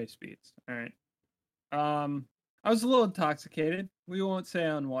going highway speeds, all right? I was a little intoxicated. We won't say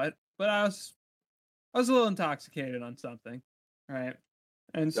on what, but I was a little intoxicated on something, right?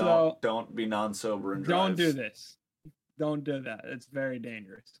 And so don't be non-sober and drive. Don't do this. Don't do that. It's very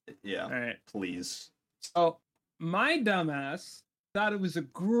dangerous. Yeah. All right. Please. So my dumbass thought it was a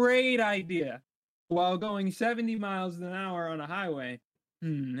great idea while going 70 miles an hour on a highway.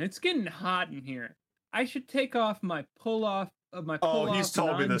 It's getting hot in here. I should take off my pull-off of my pull-off. Oh, he's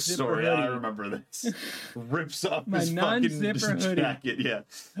told me this story. Hoodie. I remember this. Rips up my his non-zipper fucking hoodie. jacket. Yeah.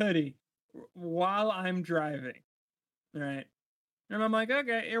 Hoodie while I'm driving. All right. And I'm like,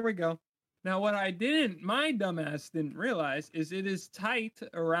 okay, here we go. Now, what my dumbass didn't realize is it is tight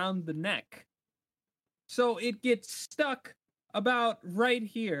around the neck. So it gets stuck about right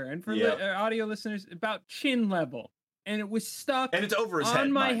here. And for the audio listeners, about chin level. And it was stuck and it's over his head,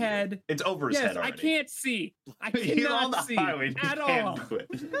 on my head. It's over his head already. I can't see. I cannot see at all.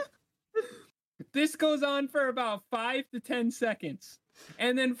 This goes on for about 5 to 10 seconds.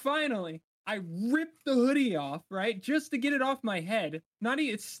 And then finally, I ripped the hoodie off, right? Just to get it off my head.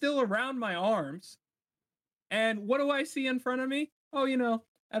 It's still around my arms. And what do I see in front of me? Oh,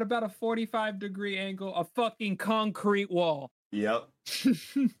 at about a 45-degree angle, a fucking concrete wall. Yep.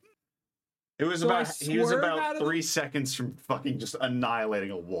 He was about 3 seconds from fucking just annihilating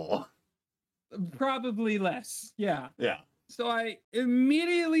a wall. Probably less. Yeah. Yeah. So I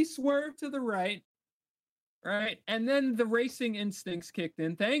immediately swerved to the right. Right. And then the racing instincts kicked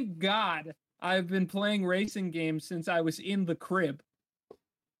in. Thank God I've been playing racing games since I was in the crib.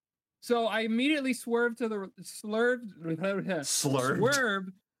 So I immediately swerved to the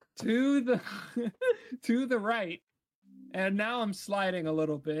to the to the right. and now I'm sliding a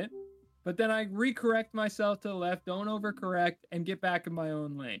little bit, but then I recorrect myself to the left, don't overcorrect, and get back in my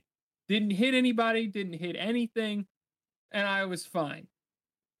own lane. Didn't hit anybody, didn't hit anything, and I was fine.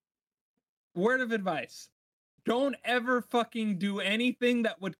 Word of advice. Don't ever fucking do anything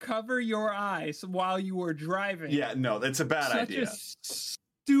that would cover your eyes while you were driving. Yeah, no, that's a bad idea. Such a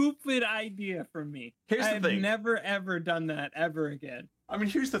stupid idea from me. Here's the thing. I've never ever done that ever again. I mean,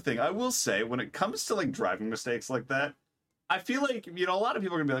 here's the thing. I will say, when it comes to like driving mistakes like that, I feel like, you know, a lot of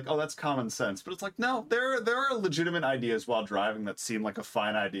people are gonna be like, oh, that's common sense. But it's like, no, there are legitimate ideas while driving that seem like a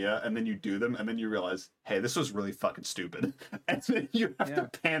fine idea, and then you do them, and then you realize, hey, this was really fucking stupid. And then you have to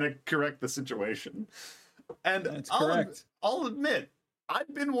panic correct the situation. And that's correct. I'll admit,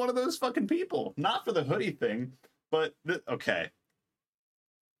 I've been one of those fucking people. Not for the hoodie thing, but okay.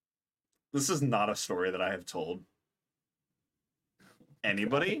 This is not a story that I have told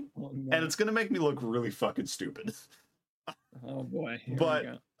anybody, and it's gonna make me look really fucking stupid. Oh boy.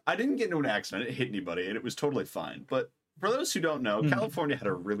 But I didn't get into an accident. It hit anybody, and it was totally fine. But for those who don't know, California had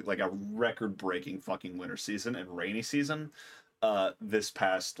a really a record-breaking fucking winter season and rainy season this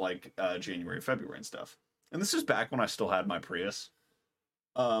past January, February and stuff. And this is back when I still had my Prius.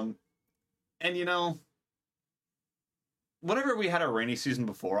 And you know, whenever we had a rainy season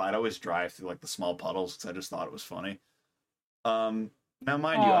before, I'd always drive through like the small puddles because I just thought it was funny. Now,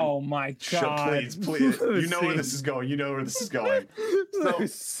 mind you, oh my god! Please, you know where this is going. You know where this is going.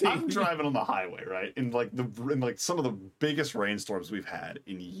 So I'm driving on the highway, right, in some of the biggest rainstorms we've had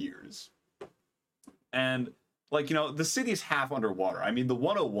in years, and the city's half underwater. I mean, the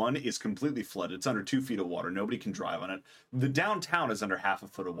 101 is completely flooded. It's under 2 feet of water. Nobody can drive on it. The downtown is under half a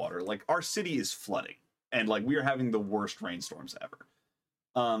foot of water. Like, our city is flooding, and we are having the worst rainstorms ever.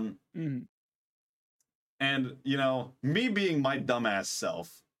 And, you know, me being my dumbass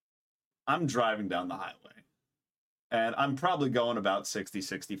self, I'm driving down the highway. And I'm probably going about 60,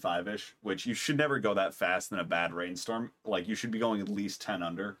 65-ish, which you should never go that fast in a bad rainstorm. Like, you should be going at least 10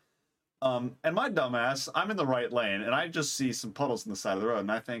 under. And my dumbass, I'm in the right lane, and I just see some puddles on the side of the road,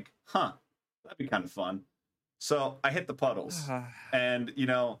 and I think, that'd be kind of fun. So I hit the puddles. And, you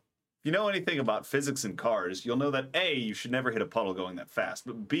know, if you know anything about physics in cars, you'll know that A, you should never hit a puddle going that fast,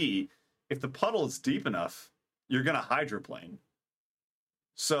 but B, if the puddle is deep enough, you're going to hydroplane.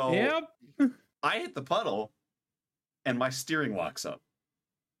 So I hit the puddle, and my steering locks up.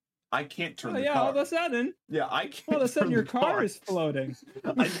 I can't turn the car. All of a sudden. Yeah, I can't. All of a sudden, your car is floating.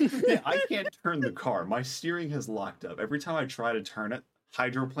 I can't turn the car. My steering has locked up. Every time I try to turn it,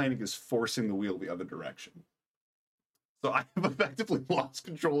 hydroplaning is forcing the wheel the other direction. So I have effectively lost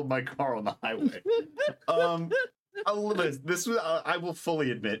control of my car on the highway. I will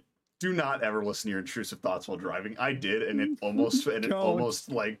fully admit, do not ever listen to your intrusive thoughts while driving. I did, and it almost flipped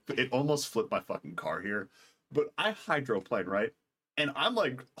my fucking car here. But I hydroplane, right? And I'm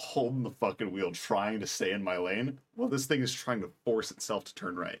like holding the fucking wheel, trying to stay in my lane, while this thing is trying to force itself to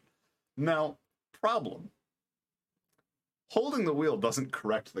turn right. Now, problem. Holding the wheel doesn't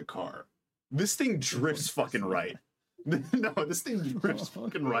correct the car. This thing drifts fucking right. No, this thing drifts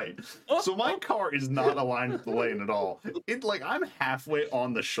fucking right. So my car is not aligned with the lane at all. I'm halfway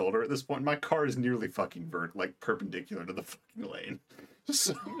on the shoulder at this point. My car is nearly fucking perpendicular to the fucking lane.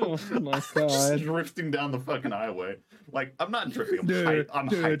 So my I'm god! just drifting down the fucking highway. Like, I'm not drifting. I'm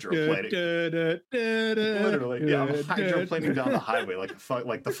hydroplaning. Literally, yeah, I'm hydroplaning down the highway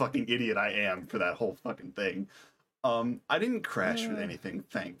like the fucking idiot I am for that whole fucking thing. I didn't crash with anything,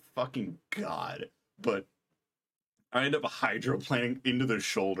 thank fucking god. But I end up hydroplaning into the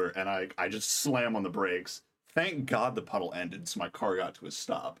shoulder, and I just slam on the brakes. Thank God the puddle ended, so my car got to a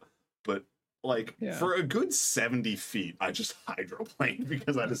stop. But, for a good 70 feet, I just hydroplaned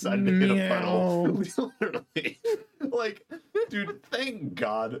because I decided to hit a puddle. Literally. Dude, thank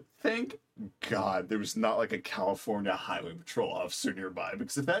God there was not, a California Highway Patrol officer nearby.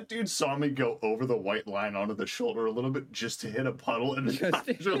 Because if that dude saw me go over the white line onto the shoulder a little bit just to hit a puddle and then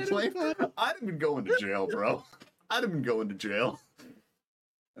hydroplane, I'd have been going to jail, bro. I'd have been going to jail.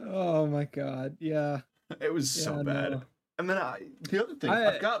 Oh my god, yeah. It was so bad. No. And then the other thing,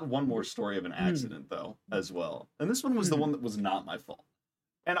 I've got one more story of an accident, though, as well. And this one was the one that was not my fault.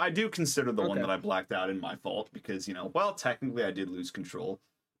 And I do consider the one that I blacked out in my fault because, technically I did lose control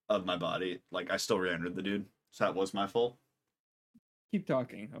of my body. I still rear-ended the dude, so that was my fault. Keep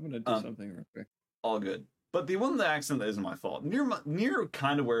talking. I'm going to do something real quick. All good. But the one, the accident that isn't my fault, near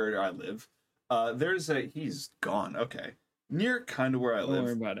kind of where I live, he's gone. Okay. Near kind of where I live. Don't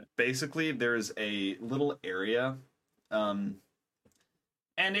worry about it. Basically, there's a little area, and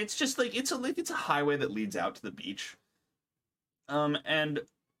it's just it's a highway that leads out to the beach. And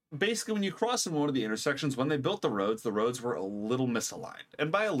basically, when you cross in one of the intersections, when they built the roads were a little misaligned.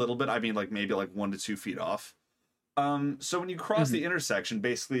 And by a little bit, I mean like maybe like 1 to 2 feet off. So when you cross the intersection,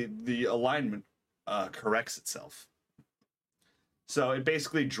 basically the alignment corrects itself. So it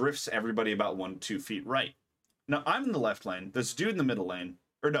basically drifts everybody about 1 to 2 feet right. Now I'm in the left lane. This dude in the middle lane,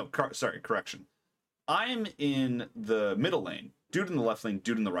 or no, sorry, correction. I'm in the middle lane. Dude in the left lane.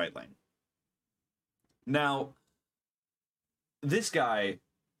 Dude in the right lane. Now, this guy,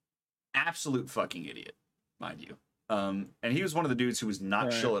 absolute fucking idiot, mind you. And he was one of the dudes who was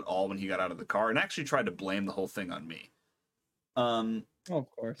not chill at all when he got out of the car, and actually tried to blame the whole thing on me. Of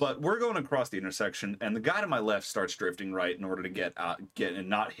course. But we're going across the intersection, and the guy to my left starts drifting right in order to get and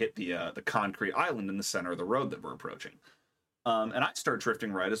not hit the concrete island in the center of the road that we're approaching. And I start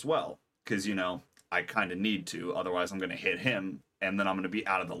drifting right as well, because I kind of need to, otherwise I'm going to hit him, and then I'm going to be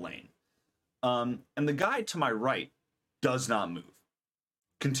out of the lane. And the guy to my right does not move,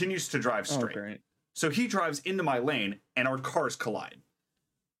 continues to drive straight. Oh, great. So he drives into my lane, and our cars collide.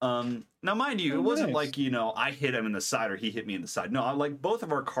 Now, mind you, it wasn't like, I hit him in the side or he hit me in the side. No, like both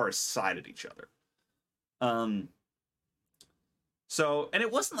of our cars sided each other. So, and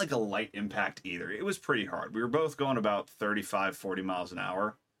it wasn't like a light impact either. It was pretty hard. We were both going about 35, 40 miles an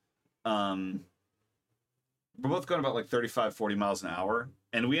hour. We're both going about like 35, 40 miles an hour,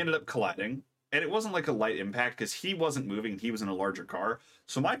 and we ended up colliding. And it wasn't like a light impact because he wasn't moving. He was in a larger car.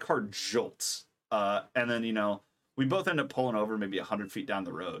 So my car jolts. And then, we both end up pulling over maybe 100 feet down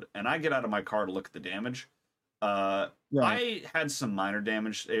the road. And I get out of my car to look at the damage. Right. I had some minor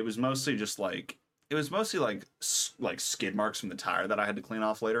damage. It was mostly just like, skid marks from the tire that I had to clean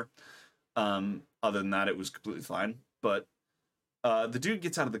off later. Other than that, it was completely fine. But the dude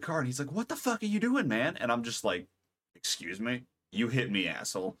gets out of the car and he's like, "What the fuck are you doing, man?" And I'm just like, "Excuse me? You hit me,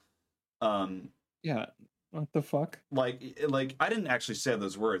 asshole." Yeah. What the fuck? Like I didn't actually say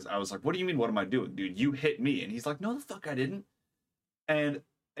those words. I was like, "What do you mean? What am I doing, dude? You hit me." And he's like, "No, the fuck I didn't." And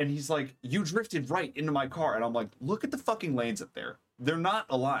he's like, "You drifted right into my car." And I'm like, "Look at the fucking lanes up there. They're not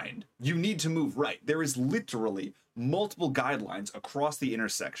aligned. You need to move right. There is literally multiple guidelines across the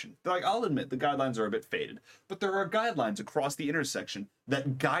intersection." They're like, I'll admit the guidelines are a bit faded, but there are guidelines across the intersection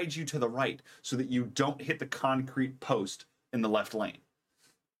that guide you to the right so that you don't hit the concrete post in the left lane.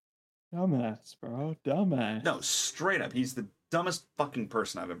 Dumbass, bro. Dumbass. No, straight up. He's the dumbest fucking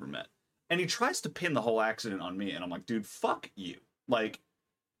person I've ever met. And he tries to pin the whole accident on me, and I'm like, dude, fuck you. Like,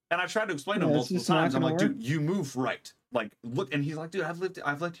 and I tried to explain to him multiple times. I'm like, dude, you move right. Like, look, and he's like, dude, I've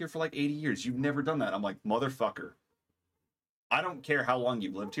lived here for like 80 years. You've never done that. I'm like, motherfucker. I don't care how long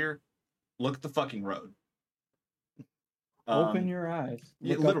you've lived here. Look at the fucking road. Open your eyes.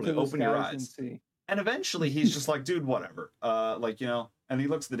 Yeah, literally, open your eyes. And eventually he's just like, dude, whatever. And he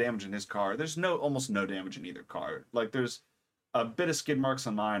looks at the damage in his car. There's almost no damage in either car. Like, there's a bit of skid marks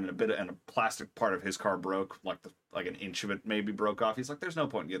on mine, and a plastic part of his car broke, like an inch of it maybe broke off. He's like, there's no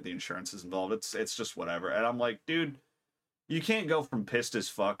point in getting the insurances involved. It's just whatever. And I'm like, dude, you can't go from pissed as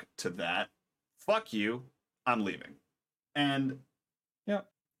fuck to that. Fuck you. I'm leaving. And yeah,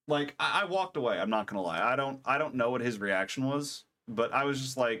 like I walked away. I'm not gonna lie. I don't know what his reaction was, but I was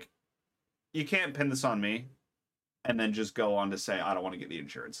just like, you can't pin this on me, and then just go on to say I don't want to get the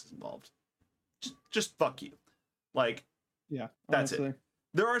insurances involved. Just fuck you. Like, yeah, that's it.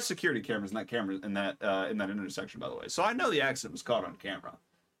 There are security cameras in that intersection, by the way. So I know the accident was caught on camera,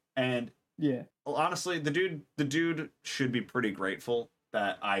 and yeah, honestly, the dude should be pretty grateful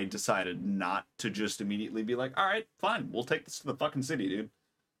that I decided not to just immediately be like, all right, fine, we'll take this to the fucking city, dude.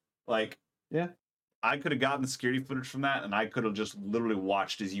 Like, yeah, I could have gotten the security footage from that, and I could have just literally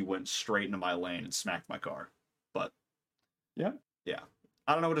watched as you went straight into my lane and smacked my car. But yeah,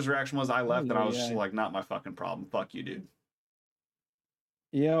 I don't know what his reaction was. I left, and I was just like, not my fucking problem. Fuck you, dude.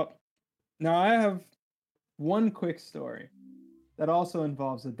 Yep. Now I have one quick story that also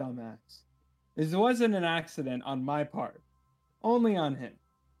involves a dumbass. This wasn't an accident on my part, only on him.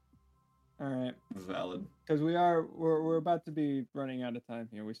 All right. Valid. Because we're about to be running out of time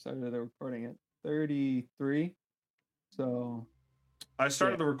here. We started the recording at 33, so I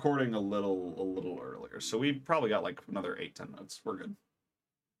started the recording a little earlier, so we probably got like another 8-10 minutes. We're good.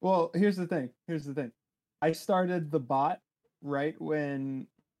 Well, here's the thing. I started the bot right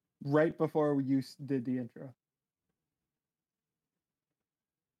before you did the intro.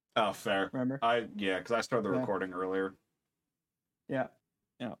 Oh, fair. Remember? Because I started the recording earlier. Yeah.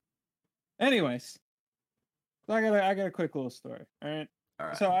 Anyways, so I got a quick little story. All right.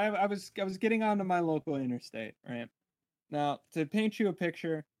 So I was getting onto my local interstate. Right. Now, to paint you a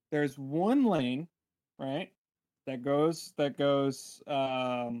picture, there's one lane, right, that goes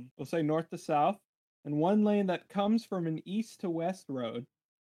we'll say north to south, and one lane that comes from an east to west road,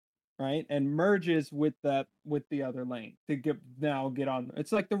 right, and merges with the other lane to get on.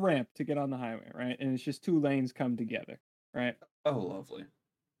 It's like the ramp to get on the highway, right? And it's just two lanes come together, right? Oh, lovely.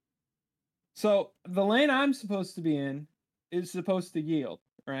 So the lane I'm supposed to be in is supposed to yield,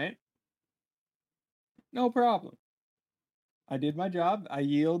 right? No problem. I did my job. I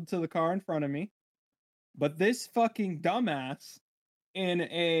yield to the car in front of me. But this fucking dumbass in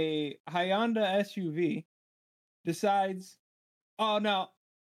a Hyundai SUV decides, oh no,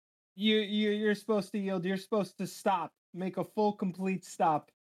 you're supposed to yield. You're supposed to stop, make a full complete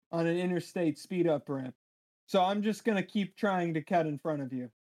stop on an interstate speed up ramp. So I'm just gonna keep trying to cut in front of you.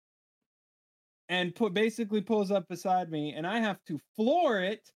 And basically pulls up beside me, and I have to floor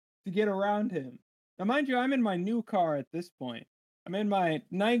it to get around him. Now, mind you, I'm in my new car at this point. I'm in my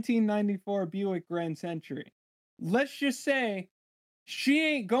 1994 Buick Grand Century. Let's just say she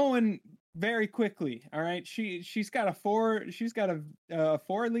ain't going very quickly. All right, she's got a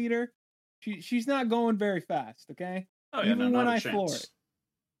 4-liter. She's not going very fast. Okay, oh yeah, even no, when not a I chance. floor it.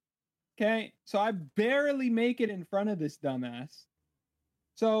 Okay, so I barely make it in front of this dumbass.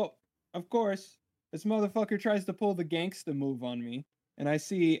 So of course, this motherfucker tries to pull the gangsta move on me, and I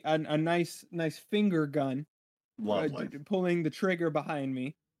see a nice finger gun pulling the trigger behind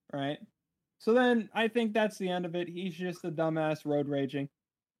me, right? So then I think that's the end of it. He's just a dumbass road raging.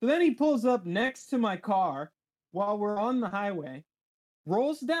 So then he pulls up next to my car while we're on the highway,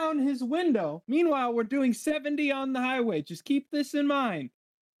 rolls down his window. Meanwhile, we're doing 70 on the highway. Just keep this in mind,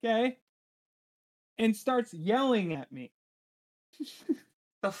 okay? And starts yelling at me.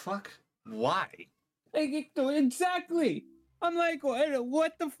 The fuck? Why? Exactly. I'm like,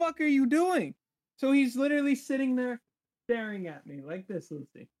 what the fuck are you doing? So he's literally sitting there staring at me like this,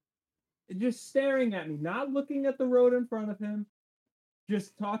 Lucy. Just staring at me, not looking at the road in front of him,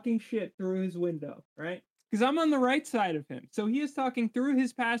 just talking shit through his window, right? Because I'm on the right side of him. So he is talking through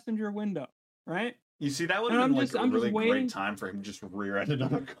his passenger window, right? You see, that would have been like a really great time for him to just rear-end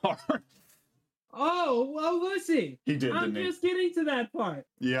another car. Oh, well, Lucy. He did, I'm just getting to that part.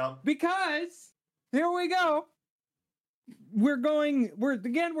 Yeah. Because, here we go. We're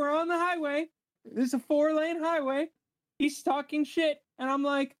on the highway. There's a 4-lane highway. He's talking shit. And I'm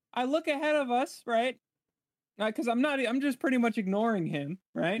like, I look ahead of us, right? Because I'm just pretty much ignoring him,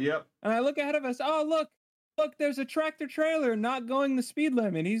 right? Yep. And I look ahead of us. Oh, look, there's a tractor trailer not going the speed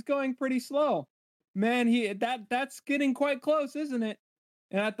limit. He's going pretty slow. Man, that's getting quite close, isn't it?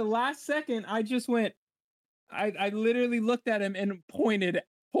 And at the last second, I just went, I literally looked at him and pointed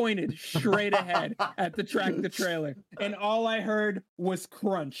straight ahead at the tractor trailer. And all I heard was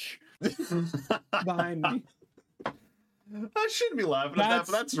crunch behind me. I shouldn't be laughing at that,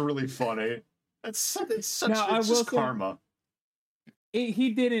 but that's really funny. It's such karma. He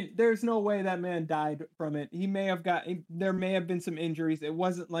didn't. There's no way that man died from it. There may have been some injuries. It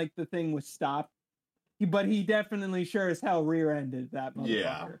wasn't like the thing was stopped. But he definitely sure as hell rear-ended that motherfucker.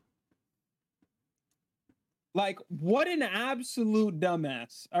 Yeah. Like, what an absolute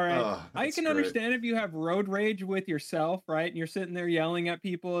dumbass. All right. I can understand if you have road rage with yourself, right? And you're sitting there yelling at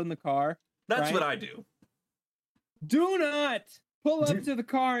people in the car. That's what I do. Do not pull up to the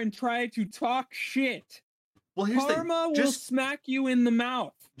car and try to talk shit. Well, here's Karma will smack you in the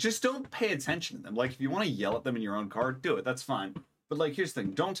mouth. Just don't pay attention to them. Like, if you want to yell at them in your own car, do it. That's fine. But, like, here's the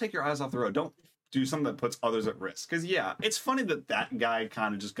thing. Don't take your eyes off the road. Don't do something that puts others at risk. Because, yeah, it's funny that guy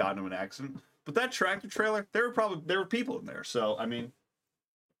kind of just got into an accident. But that tractor trailer, there were people in there. So, I mean.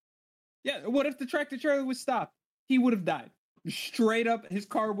 Yeah, what if the tractor trailer was stopped? He would have died. Straight up, his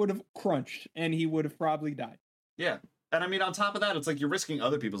car would have crunched, and he would have probably died. Yeah. And I mean, on top of that, it's like you're risking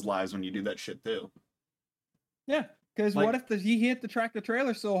other people's lives when you do that shit, too. Yeah, because what if he hit the tractor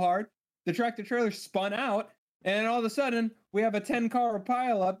trailer so hard, the tractor trailer spun out, and all of a sudden, we have a 10-car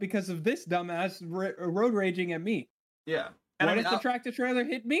pileup because of this dumbass road raging at me? Yeah. And what if the tractor trailer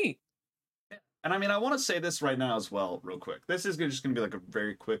hit me? And I mean, I want to say this right now as well, real quick. This is just going to be like a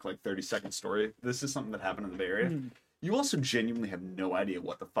very quick, like 30-second story. This is something that happened in the Bay Area. You also genuinely have no idea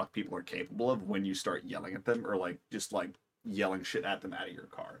what the fuck people are capable of when you start yelling at them or like just like yelling shit at them out of your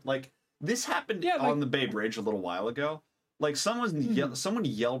car. Like this happened on the Bay Bridge a little while ago. Like someone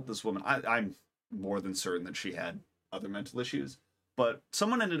yelled at this woman. I'm more than certain that she had other mental issues, but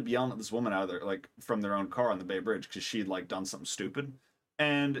someone ended up yelling at this woman out of their like from their own car on the Bay Bridge because she'd like done something stupid.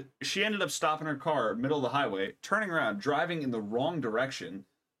 And she ended up stopping her car middle of the highway, turning around, driving in the wrong direction,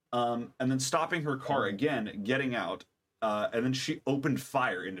 and then stopping her car again, getting out, and then she opened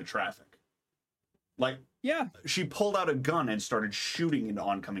fire into traffic. Like, yeah, she pulled out a gun and started shooting into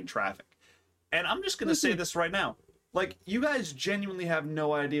oncoming traffic. And I'm just going to say this right now. Like, you guys genuinely have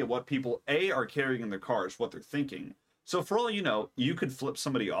no idea what people, A, are carrying in their cars, what they're thinking, So for all you know, you could flip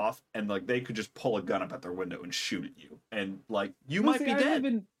somebody off and like they could just pull a gun up at their window and shoot at you, and like you might be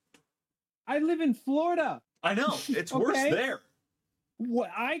dead. I live in Florida. I know it's Okay? worse there.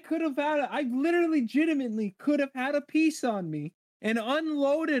 What I literally legitimately could have had a piece on me and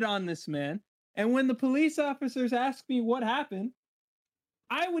unloaded on this man. And when the police officers asked me what happened,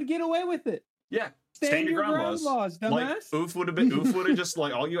 I would get away with it. Yeah. Stand your ground laws, dumbass. Like, Oof would have just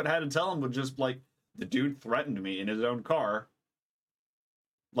like all you had to tell him would just like the dude threatened me in his own car.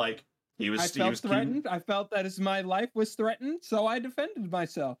 Like he was threatened. I felt that my life was threatened, so I defended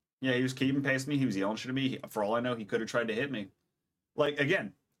myself. Yeah, he was keeping pace with me. He was yelling shit at me. For all I know, he could have tried to hit me. Like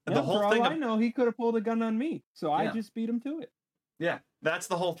again, the whole thing. For all I know, he could have pulled a gun on me, so I just beat him to it. Yeah, that's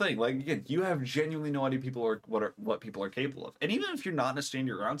the whole thing. Like again, you have genuinely no idea what people are capable of, and even if you're not in a stand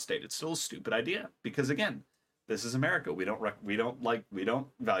your ground state, it's still a stupid idea because again, this is America. We don't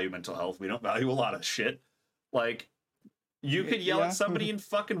value mental health. We don't value a lot of shit. Like you could yell at somebody in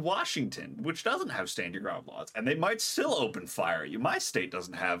fucking Washington, which doesn't have stand your ground laws, and they might still open fire. My state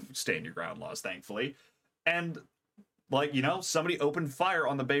doesn't have stand your ground laws, thankfully, and like somebody opened fire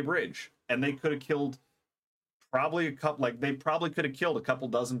on the Bay Bridge, and they could have killed. They probably could have killed a couple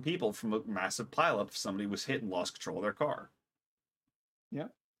dozen people from a massive pileup if somebody was hit and lost control of their car. Yeah.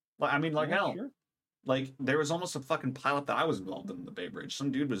 I mean, hell. Sure. Like, there was almost a fucking pileup that I was involved in the Bay Bridge. Some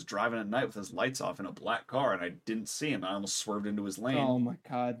dude was driving at night with his lights off in a black car, and I didn't see him. I almost swerved into his lane. Oh, my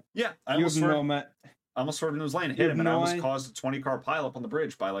God. Yeah. I almost swerved into his lane, hit him, and I almost caused a 20-car pileup on the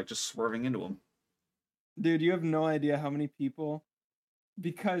bridge by, like, just swerving into him. Dude, you have no idea how many people...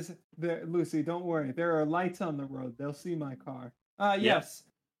 Because Lucii, don't worry. There are lights on the road. They'll see my car. Yes.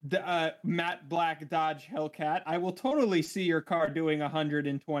 Matte Black Dodge Hellcat. I will totally see your car doing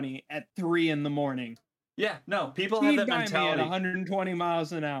 120 at 3 a.m. Yeah, no. People have that mentality. Me at 120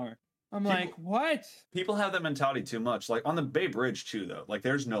 miles an hour. Like, what? People have that mentality too much. Like on the Bay Bridge too, though. Like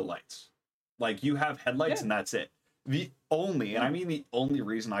there's no lights. Like you have headlights and that's it. The only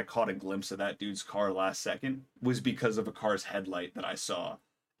reason I caught a glimpse of that dude's car last second was because of a car's headlight that I saw,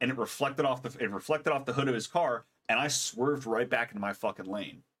 and it reflected off the hood of his car, and I swerved right back into my fucking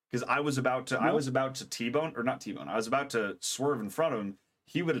lane because I was about to I was about to swerve in front of him.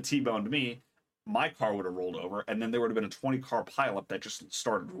 He would have T-boned me. My car would have rolled over, and then there would have been a 20-car pileup that just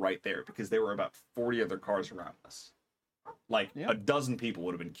started right there because there were about 40 other cars around us. Like a dozen people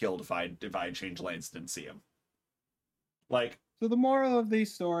would have been killed if I had changed lanes and didn't see him. Like, so the moral of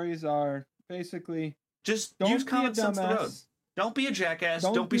these stories are basically just use common sense on the road. Don't be a jackass.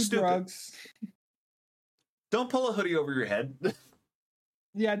 Don't be stupid. Drugs. Don't pull a hoodie over your head.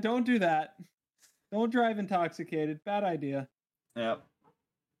 Yeah, don't do that. Don't drive intoxicated. Bad idea. Yeah.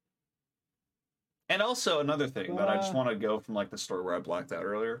 And also another thing that I just want to go from like the story where I blacked out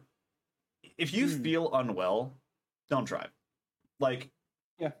earlier. If you feel unwell, don't drive. Like,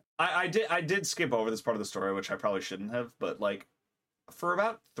 yeah. I did skip over this part of the story, which I probably shouldn't have, but like for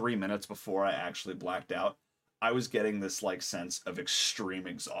about 3 minutes before I actually blacked out, I was getting this like sense of extreme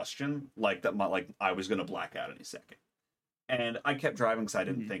exhaustion, like that I was gonna black out any second. And I kept driving because I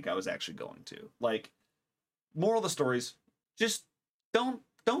didn't think I was actually going to. Like, moral of the stories, just don't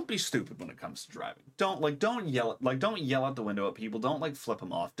be stupid when it comes to driving. Don't yell out the window at people. Don't like flip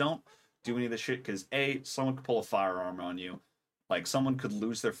them off. Don't do any of this shit because someone could pull a firearm on you. Like, someone could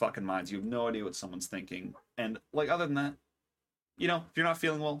lose their fucking minds. You have no idea what someone's thinking. And, like, other than that, if you're not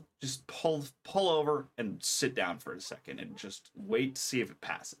feeling well, just pull over and sit down for a second and just wait to see if it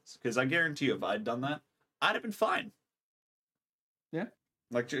passes. Because I guarantee you, if I'd done that, I'd have been fine. Yeah.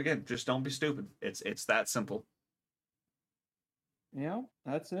 Like, again, just don't be stupid. It's that simple. Yeah,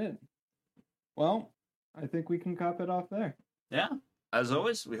 that's it. Well, I think we can cap it off there. Yeah. As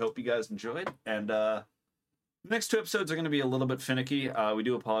always, we hope you guys enjoyed. And, the next 2 episodes are going to be a little bit finicky. We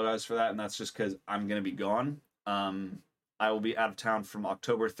do apologize for that, and that's just because I'm going to be gone. I will be out of town from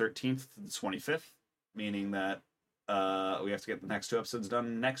October 13th to the 25th, meaning that we have to get the next 2 episodes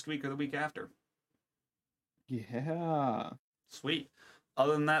done next week or the week after. Yeah. Sweet.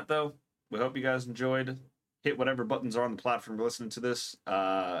 Other than that, though, we hope you guys enjoyed. Hit whatever buttons are on the platform you're listening to this.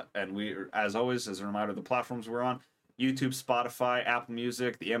 And we, as always, as a reminder, the platforms we're on: YouTube, Spotify, Apple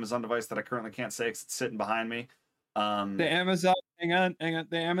Music, the Amazon device that I currently can't say because it's sitting behind me. The Amazon, hang on.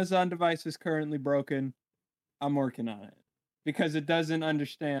 The Amazon device is currently broken. I'm working on it because it doesn't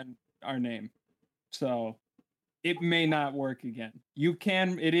understand our name, so it may not work again.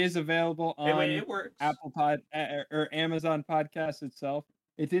 It is available on it works. Apple Pod or Amazon Podcast itself.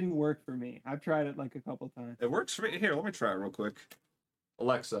 It didn't work for me. I've tried it like a couple times. It works for me. Here, let me try it real quick.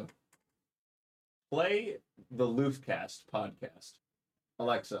 Alexa, play the Loofcast podcast.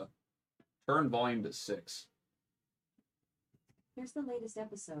 Alexa, turn volume to 6. Here's the latest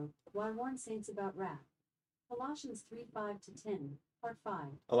episode. Why warn saints about wrath. Colossians 3:5-10, part 5.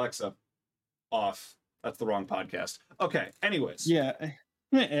 Alexa, off. That's the wrong podcast. Okay, anyways. Yeah.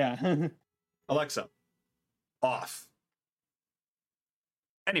 Yeah. Alexa, off.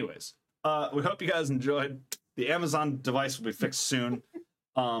 Anyways, we hope you guys enjoyed. The Amazon device will be fixed soon.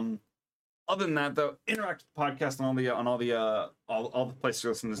 Other than that, though, interact with the podcast on all the places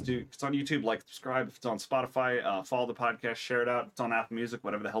you're listening to this to. If it's on YouTube, like, subscribe. If it's on Spotify, follow the podcast, share it out. If it's on Apple Music,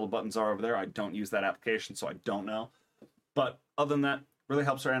 whatever the hell the buttons are over there. I don't use that application, so I don't know. But other than that, really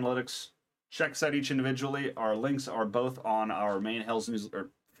helps our analytics. Check us out each individually. Our links are both on our main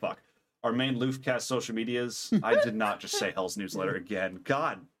our main Loofcast social medias. I did not just say Hell's newsletter again.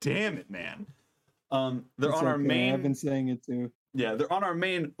 God damn it, man. They're It's on our okay. main. I've been saying it too. Yeah, they're on our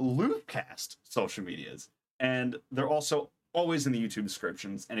main Loopcast social medias, and they're also always in the YouTube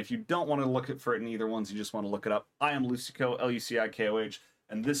descriptions. And if you don't want to look for it in either ones, you just want to look it up. I am Luciko, Lucikoh,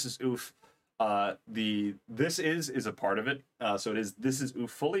 and this is Oof. This is a part of it. So it is. This is Oof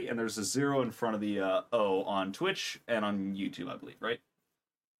fully, and there's a 0 in front of the O on Twitch and on YouTube, I believe, right?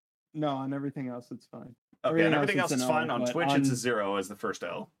 No, on everything else it's fine. Okay, and everything it's else is an fine. O, On but Twitch, it's a 0 as the first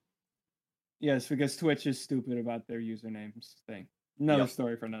O. Yes, because Twitch is stupid about their usernames thing. Another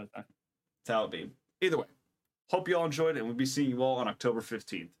story for another time. That's how it be. Either way, hope you all enjoyed it, and we'll be seeing you all on October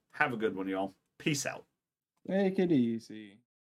 15th. Have a good one, y'all. Peace out. Take it easy.